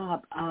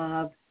job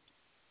of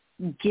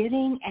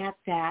getting at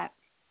that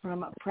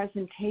from a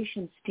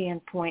presentation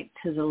standpoint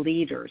to the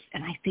leaders.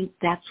 And I think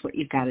that's what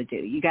you've got to do.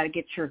 You got to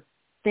get your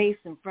face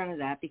in front of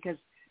that because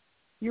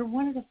you're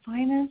one of the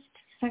finest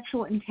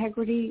sexual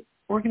integrity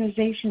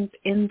organizations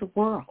in the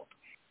world.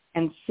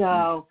 And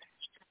so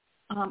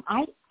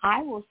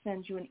I will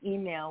send you an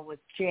email with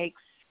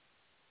Jake's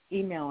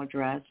email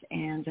address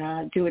and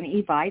do an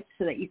invite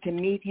so that you can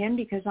meet him,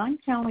 because I'm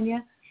telling you,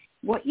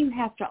 what you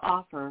have to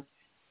offer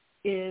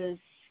is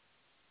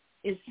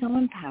so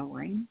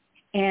empowering.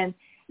 And,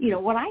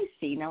 what I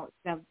see, now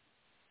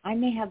I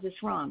may have this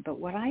wrong, but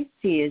what I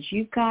see is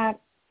you've got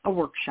a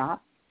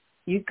workshop,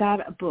 you've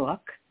got a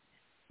book,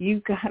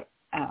 you've got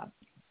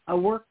a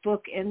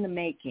workbook in the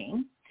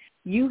making,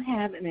 you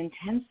have an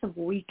intensive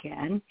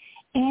weekend,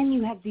 and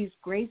you have these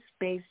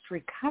grace-based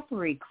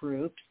recovery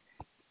groups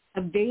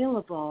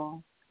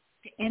available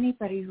to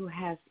anybody who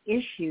has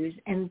issues.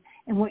 And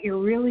what you're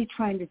really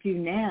trying to do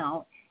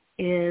now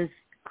is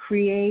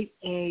create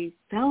a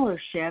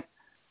fellowship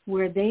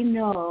where they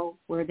know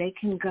where they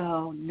can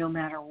go no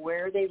matter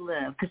where they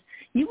live. Because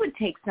you would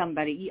take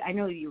somebody, I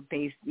know you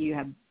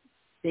have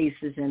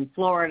bases in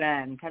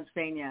Florida and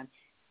Pennsylvania,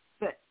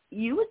 but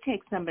you would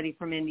take somebody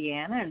from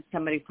Indiana and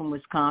somebody from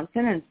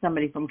Wisconsin and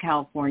somebody from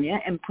California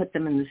and put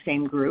them in the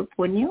same group,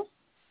 wouldn't you?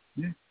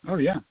 Yeah. Oh,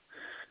 yeah.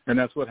 And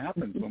that's what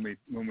happens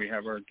when we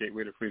have our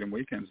Gateway to Freedom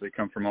weekends. They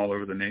come from all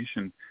over the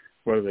nation,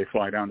 whether they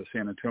fly down to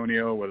San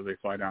Antonio, whether they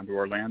fly down to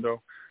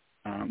Orlando,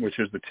 which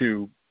is the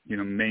two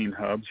main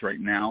hubs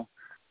right now.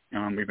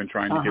 We've been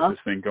trying to get this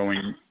thing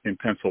going in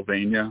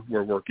Pennsylvania.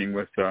 We're working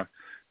with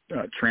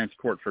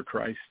Transport for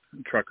Christ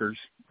truckers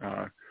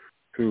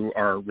who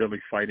are really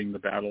fighting the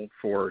battle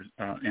for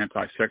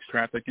anti-sex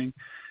trafficking,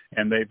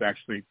 and they've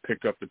actually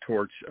picked up the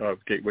torch of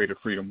Gateway to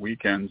Freedom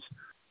weekends.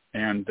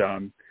 And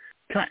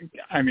I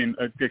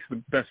guess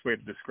the best way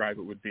to describe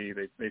it would be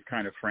they've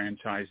kind of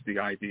franchised the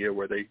idea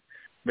where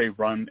they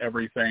run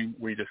everything.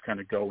 We just kind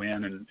of go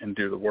in and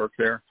do the work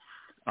there.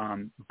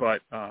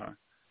 But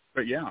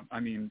yeah,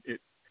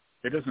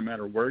 it doesn't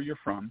matter where you're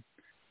from.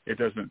 It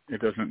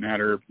doesn't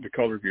matter the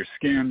color of your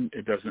skin.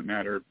 It doesn't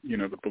matter,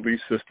 the belief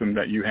system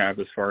that you have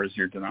as far as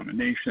your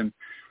denomination.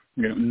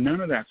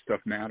 None of that stuff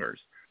matters.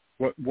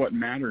 What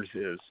matters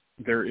is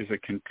there is a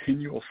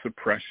continual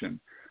suppression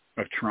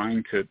of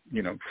trying to,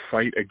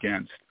 fight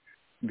against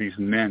these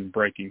men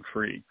breaking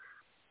free.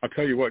 I'll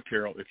tell you what,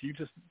 Carol, if you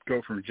just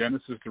go from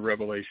Genesis to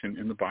Revelation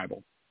in the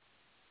Bible,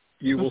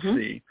 you will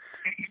see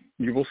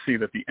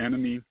that the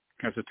enemy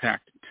has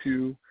attacked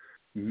two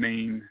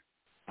main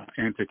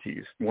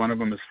entities. One of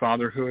them is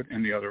fatherhood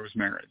and the other is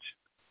marriage.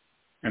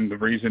 And the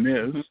reason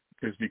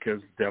is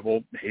because the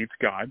devil hates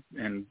God,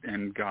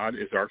 and God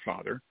is our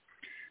Father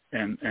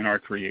and our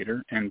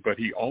Creator, but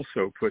he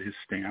also put his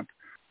stamp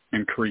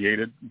and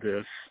created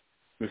this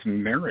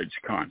marriage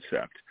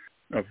concept,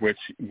 of which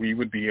we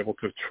would be able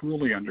to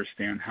truly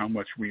understand how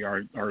much we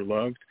are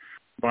loved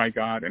by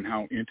God and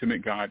how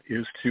intimate God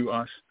is to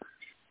us.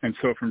 And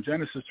so from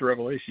Genesis to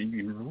Revelation,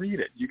 you can read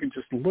it. You can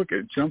just look at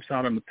it. It jumps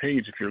out on the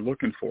page if you're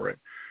looking for it,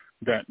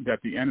 that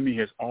the enemy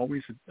has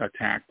always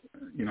attacked,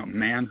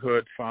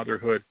 manhood,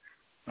 fatherhood,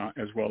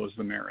 as well as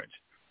the marriage.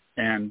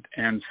 And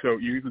so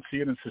you even see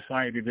it in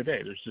society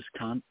today. There's just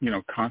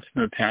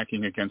constant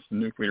attacking against the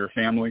nuclear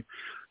family.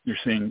 You're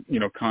seeing,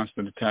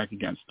 constant attack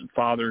against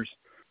fathers,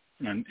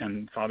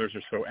 and fathers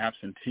are so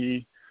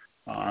absentee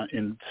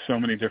in so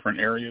many different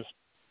areas.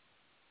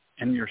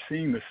 And you're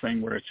seeing this thing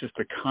where it's just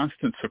a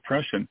constant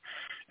suppression.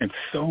 And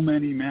so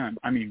many men,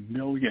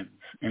 millions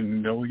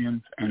and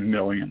millions and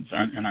millions,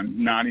 and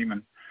I'm not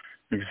even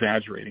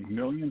exaggerating,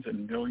 millions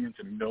and millions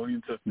and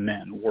millions of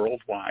men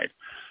worldwide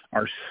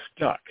are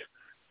stuck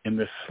in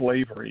this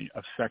slavery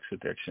of sex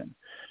addiction.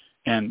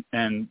 And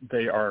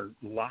they are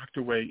locked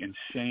away in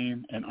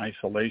shame and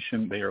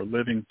isolation. They are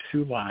living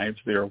two lives.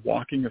 They are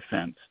walking a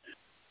fence.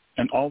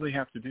 And all they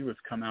have to do is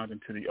come out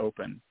into the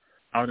open,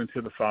 out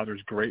into the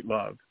Father's great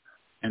love,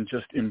 and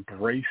just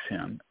embrace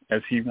him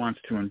as he wants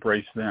to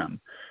embrace them,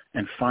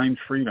 and find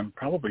freedom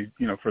probably,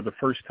 for the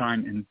first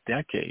time in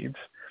decades.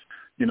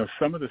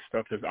 Some of this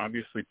stuff has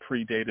obviously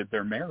predated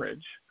their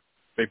marriage.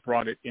 They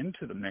brought it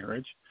into the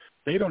marriage.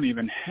 They don't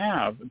even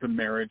have the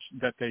marriage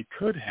that they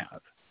could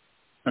have.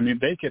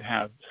 They could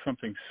have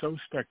something so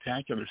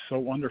spectacular, so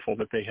wonderful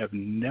that they have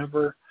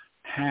never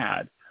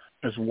had,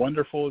 as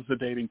wonderful as the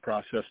dating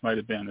process might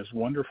have been, as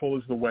wonderful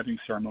as the wedding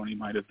ceremony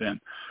might have been,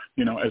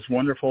 as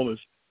wonderful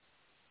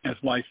as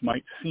life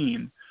might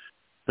seem.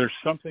 There's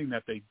something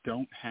that they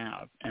don't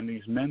have. And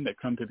these men that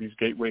come to these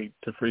Gateway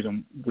to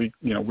Freedom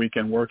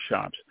weekend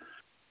workshops,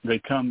 they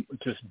come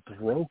just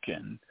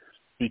broken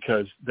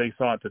because they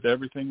thought that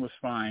everything was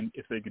fine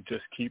if they could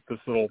just keep this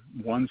little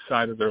one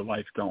side of their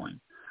life going.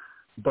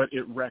 But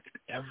it wrecked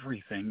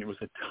everything. It was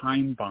a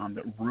time bomb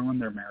that ruined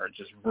their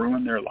marriages,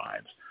 ruined their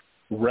lives,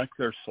 wrecked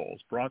their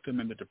souls, brought them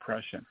into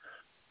depression.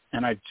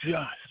 And I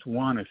just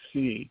want to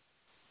see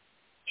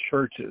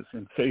churches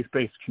and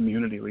faith-based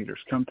community leaders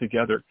come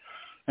together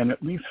and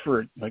at least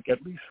for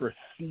a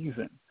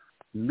season,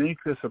 make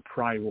this a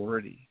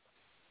priority.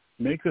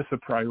 Make this a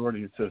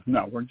priority that says,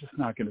 no, we're just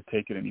not going to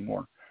take it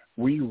anymore.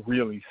 We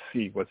really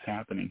see what's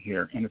happening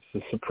here, and it's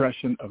the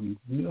suppression of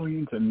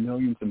millions and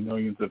millions and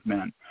millions of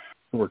men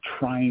who are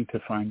trying to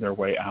find their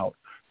way out,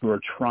 who are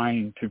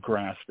trying to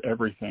grasp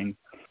everything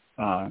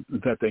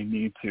that they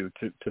need to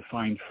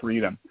find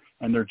freedom.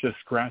 And they're just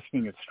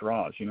grasping at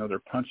straws. They're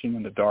punching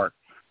in the dark.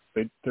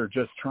 They're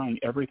just trying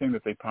everything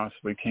that they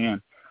possibly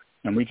can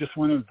And we just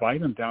want to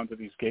invite them down to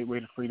these Gateway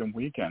to Freedom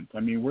weekends. I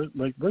mean, we're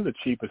the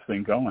cheapest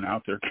thing going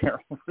out there,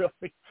 Carol,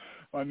 really.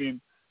 I mean,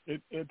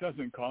 it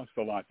doesn't cost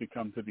a lot to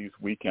come to these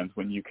weekends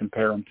when you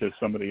compare them to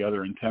some of the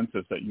other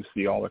intensives that you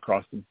see all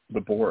across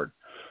the board.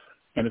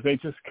 And if they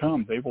just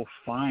come, they will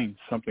find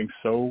something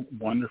so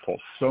wonderful.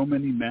 So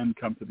many men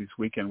come to these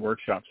weekend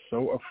workshops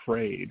so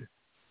afraid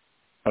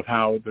of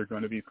how they're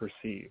going to be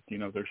perceived. You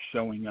know, they're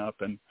showing up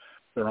and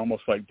they're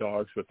almost like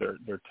dogs with their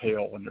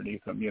tail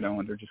underneath them, you know,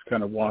 and they're just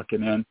kind of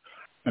walking in.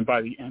 And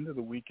by the end of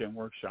the weekend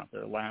workshop,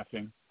 they're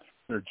laughing,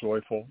 they're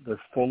joyful,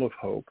 they're full of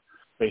hope.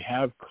 They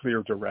have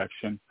clear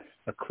direction,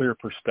 a clear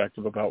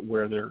perspective about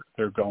where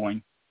they're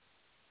going.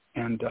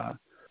 And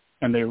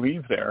they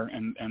leave there,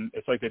 and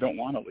it's like they don't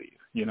want to leave.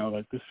 You know,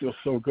 like this feels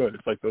so good.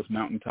 It's like those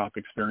mountaintop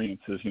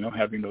experiences, you know,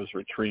 having those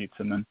retreats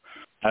and then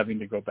having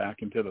to go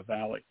back into the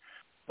valley.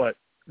 But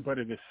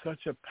it is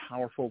such a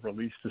powerful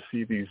release to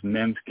see these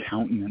men's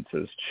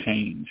countenances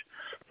change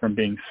from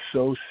being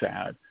so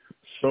sad,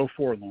 so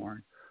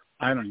forlorn.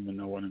 I don't even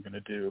know what I'm going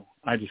to do.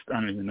 I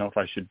don't even know if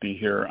I should be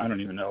here. I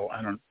don't even know.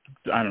 I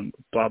don't,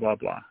 blah, blah,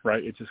 blah,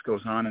 right? It just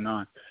goes on.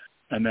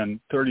 And then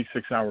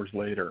 36 hours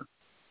later,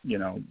 you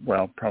know,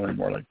 well, probably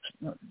more like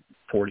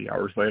 40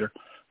 hours later,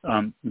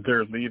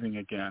 they're leaving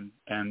again,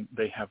 and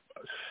they have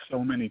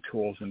so many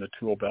tools in the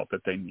tool belt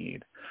that they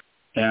need.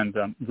 And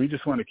we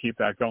just want to keep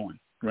that going.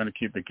 We want to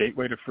keep the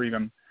Gateway to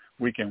Freedom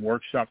weekend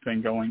workshop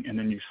thing going, and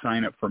then you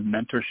sign up for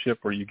mentorship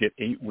where you get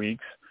 8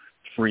 weeks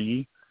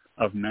free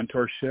of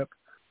mentorship.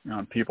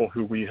 People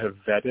who we have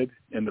vetted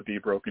in the Be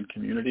Broken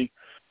community.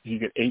 You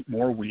get 8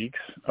 more weeks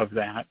of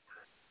that,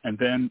 and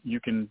then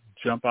you can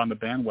jump on the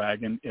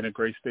bandwagon in a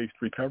grace-based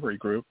recovery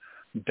group,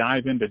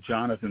 dive into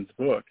Jonathan's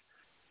book,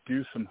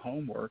 do some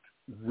homework,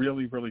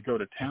 really, really go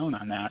to town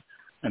on that,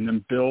 and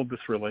then build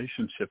this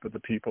relationship with the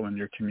people in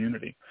your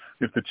community.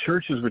 If the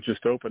churches would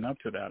just open up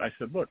to that, I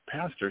said, look,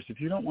 pastors, if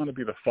you don't want to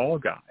be the fall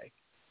guy,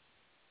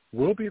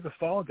 we'll be the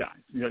fall guys.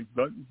 You know,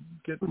 don't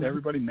get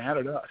everybody mad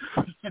at us.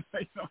 You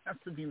don't have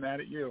to be mad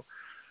at you.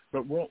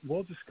 But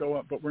we'll just go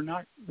up. But we're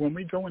not, when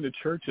we go into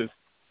churches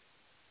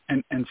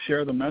and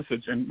share the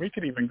message, and we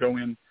could even go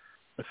in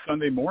a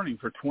Sunday morning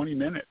for 20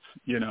 minutes,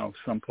 you know,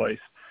 someplace,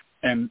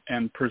 and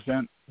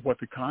present what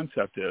the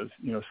concept is.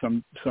 You know,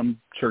 some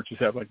churches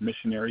have like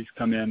missionaries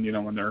come in, you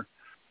know, when they're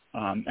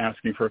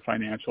asking for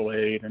financial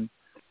aid and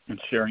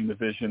sharing the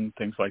vision,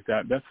 things like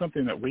that. That's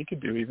something that we could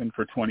do even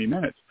for 20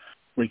 minutes.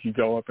 We could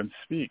go up and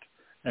speak,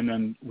 and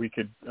then we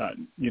could,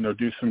 you know,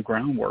 do some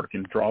groundwork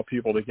and draw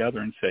people together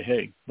and say,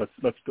 hey,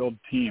 let's build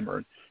a team,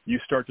 or you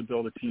start to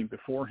build a team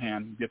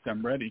beforehand, get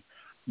them ready,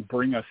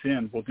 bring us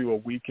in. We'll do a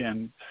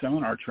weekend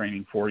seminar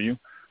training for you,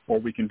 or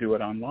we can do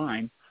it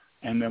online,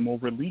 and then we'll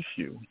release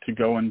you to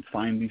go and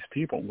find these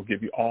people. We'll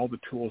give you all the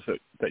tools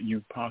that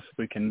you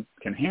possibly can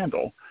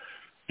handle.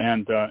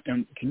 And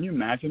can you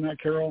imagine that,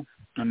 Carol?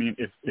 I mean,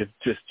 if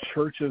just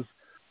churches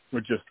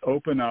would just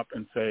open up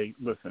and say,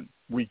 listen,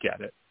 we get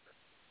it.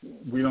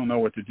 We don't know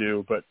what to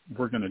do, but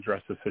we're going to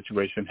address the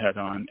situation head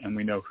on, and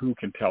we know who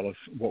can tell us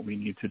what we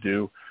need to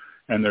do.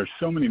 And there's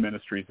so many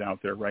ministries out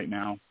there right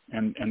now,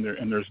 and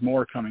there's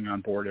more coming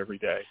on board every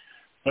day.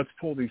 Let's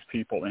pull these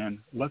people in.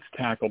 Let's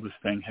tackle this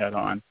thing head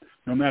on,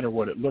 no matter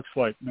what it looks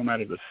like, no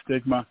matter the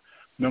stigma,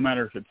 no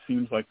matter if it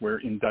seems like we're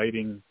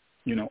indicting,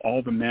 you know,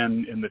 all the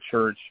men in the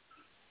church,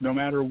 no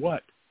matter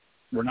what.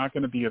 We're not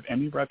going to be of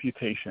any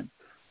reputation.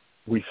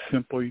 We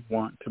simply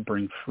want to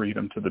bring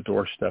freedom to the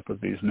doorstep of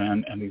these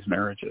men and these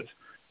marriages.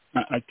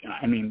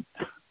 I mean,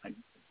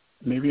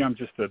 maybe I'm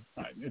just a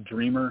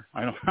dreamer.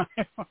 I don't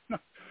know.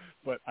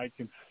 But I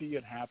can see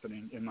it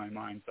happening in my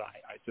mind's eye.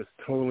 I just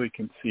totally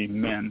can see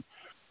men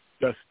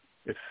just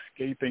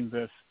escaping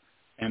this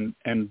and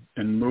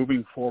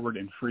moving forward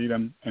in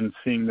freedom and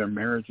seeing their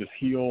marriages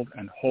healed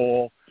and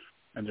whole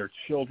and their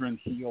children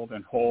healed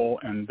and whole,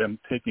 and them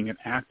taking an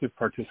active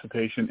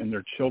participation in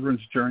their children's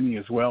journey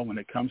as well when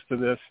it comes to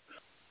this,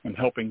 and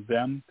helping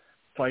them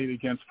fight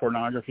against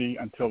pornography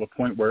until the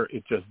point where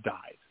it just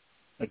dies.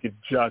 Like it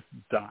just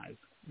dies.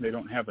 They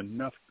don't have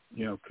enough,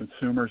 you know,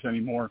 consumers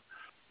anymore.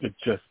 It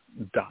just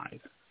dies.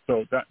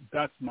 So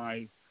that's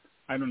my,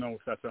 I don't know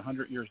if that's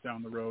 100 years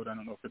down the road. I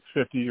don't know if it's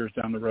 50 years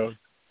down the road.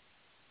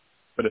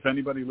 But if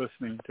anybody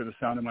listening to the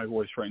sound of my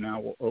voice right now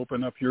will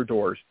open up your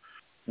doors,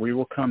 we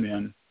will come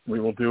in. We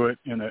will do it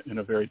in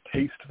a very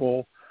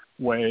tasteful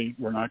way.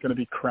 We're not going to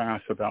be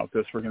crass about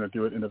this. We're going to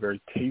do it in a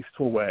very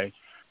tasteful way,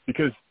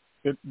 because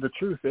the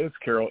truth is,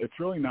 Carol, it's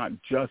really not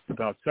just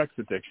about sex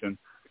addiction.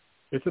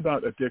 It's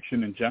about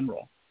addiction in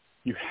general.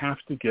 You have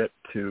to get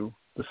to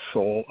the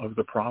soul of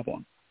the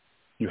problem.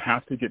 You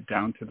have to get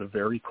down to the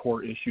very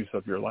core issues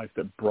of your life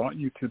that brought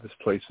you to this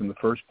place in the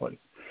first place.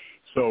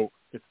 So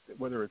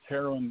whether it's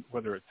heroin,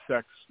 whether it's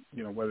sex,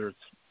 you know, whether it's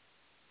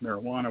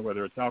marijuana,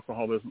 whether it's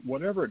alcoholism,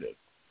 whatever it is,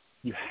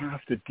 you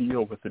have to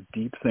deal with the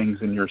deep things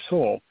in your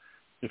soul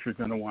if you're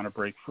going to want to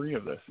break free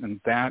of this. And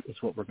that is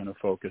what we're going to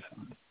focus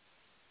on.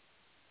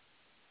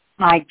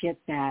 I get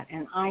that.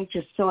 And I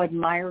just so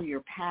admire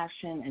your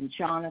passion and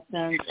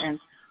Jonathan's. And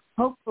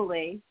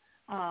hopefully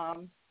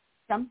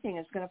something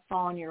is going to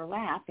fall in your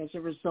lap as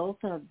a result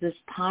of this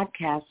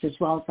podcast, as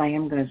well as I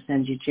am going to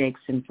send you Jake's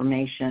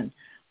information.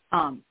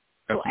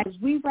 So as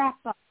we wrap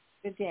up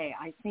today,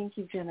 I think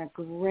you've done a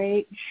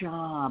great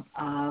job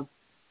of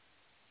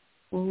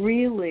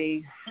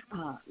really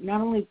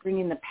not only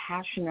bringing the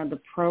passion of the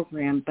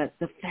program, but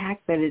the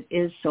fact that it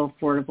is so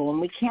affordable.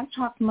 And we can't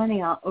talk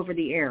money out over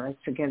the air.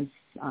 It's against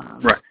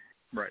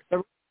right.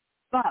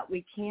 But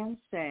we can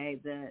say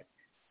that,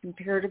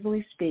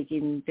 comparatively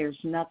speaking, there's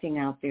nothing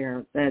out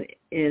there that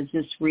is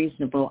this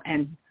reasonable.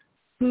 And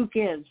who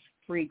gives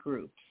free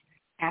groups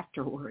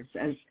afterwards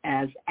as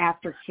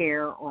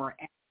aftercare or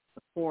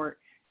support?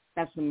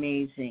 That's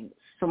amazing.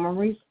 So,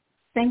 Maurice,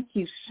 thank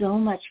you so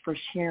much for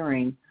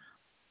sharing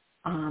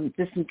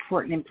this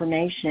important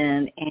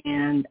information,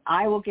 and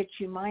I will get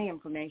you my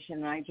information.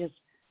 And I just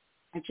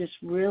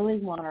really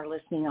want our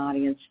listening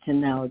audience to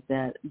know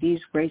that these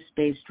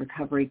grace-based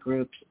recovery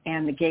groups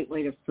and the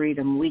Gateway to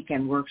Freedom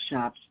weekend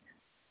workshops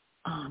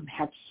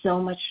have so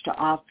much to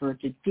offer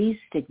to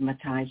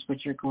destigmatize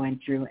what you're going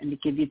through and to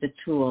give you the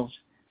tools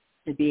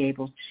to be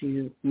able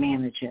to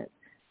manage it.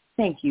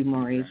 Thank you,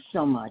 Maurice,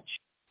 so much.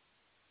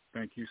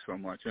 Thank you so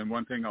much. And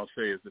one thing I'll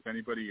say is if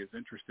anybody is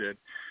interested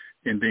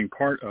in being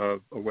part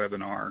of a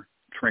webinar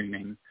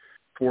training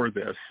for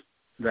this,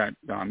 that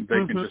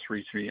they can just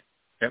reach me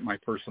at my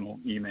personal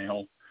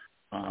email,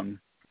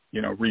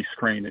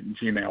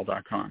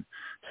 reesecrane@gmail.com.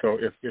 So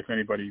if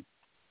anybody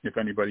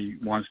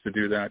wants to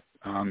do that,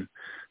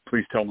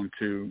 please tell them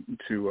to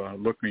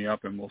look me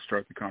up and we'll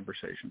start the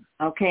conversation.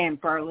 Okay, and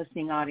for our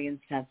listening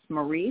audience, that's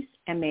Maurice,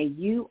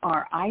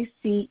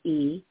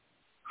 Maurice,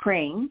 Crane,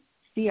 CRANE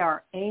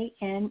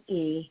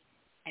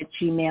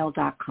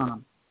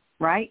 @gmail.com,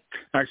 right?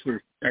 Actually,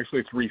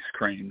 it's Reese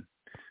Crane.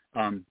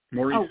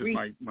 Maurice is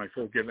my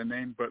full given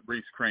name, but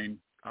Reese Crane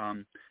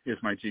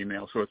is my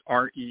Gmail. So it's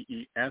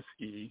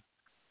REESE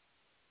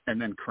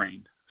and then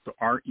Crane. So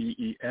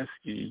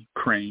REESE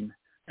Crane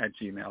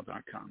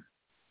 @gmail.com.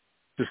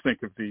 Just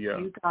think of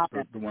the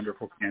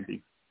wonderful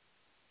candy.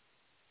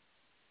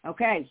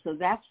 Okay, so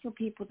that's for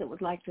people that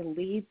would like to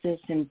lead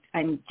this and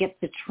get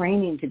the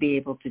training to be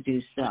able to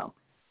do so.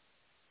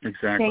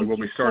 Exactly. We'll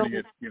be starting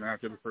it,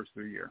 after the first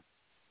of the year.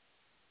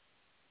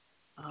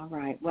 All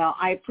right. Well,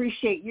 I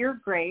appreciate your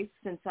grace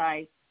since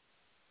I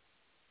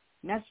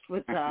messed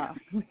with the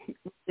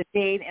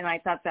date, and I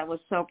thought that was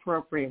so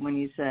appropriate when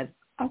you said,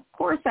 of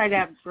course I'd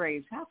have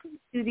grace. How can you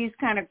do these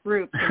kind of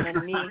groups and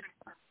then me?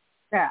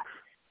 Yeah.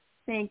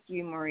 Thank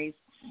you, Maurice,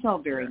 so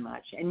very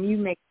much. And you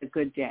make it a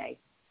good day.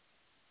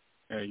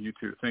 Hey, you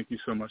too. Thank you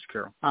so much,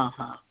 Carol.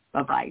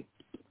 Bye-bye.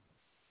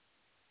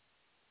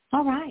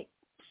 All right.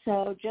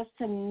 So just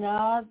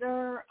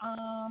another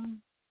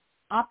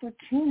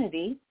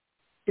opportunity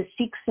to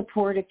seek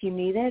support if you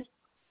need it,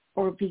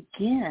 or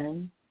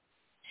begin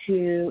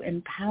to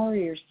empower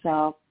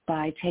yourself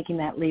by taking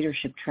that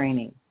leadership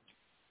training.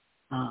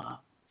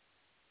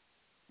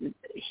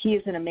 He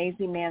is an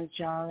amazing man.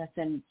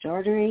 Jonathan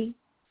Daugherty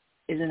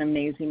is an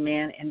amazing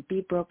man, and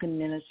Be Broken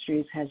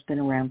Ministries has been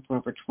around for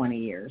over 20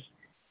 years.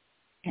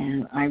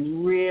 And I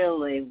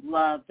really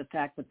love the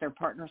fact that they're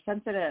partner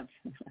sensitive.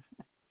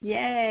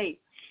 Yay!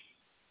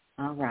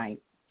 All right.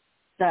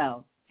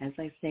 So, as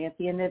I say at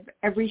the end of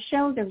every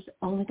show, there's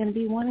only going to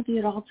be one of you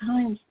at all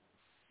times.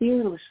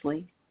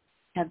 Fearlessly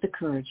have the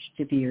courage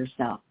to be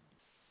yourself.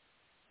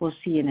 We'll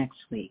see you next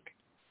week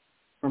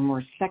for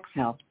more sex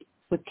help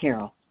with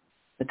Carol,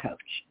 the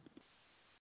coach.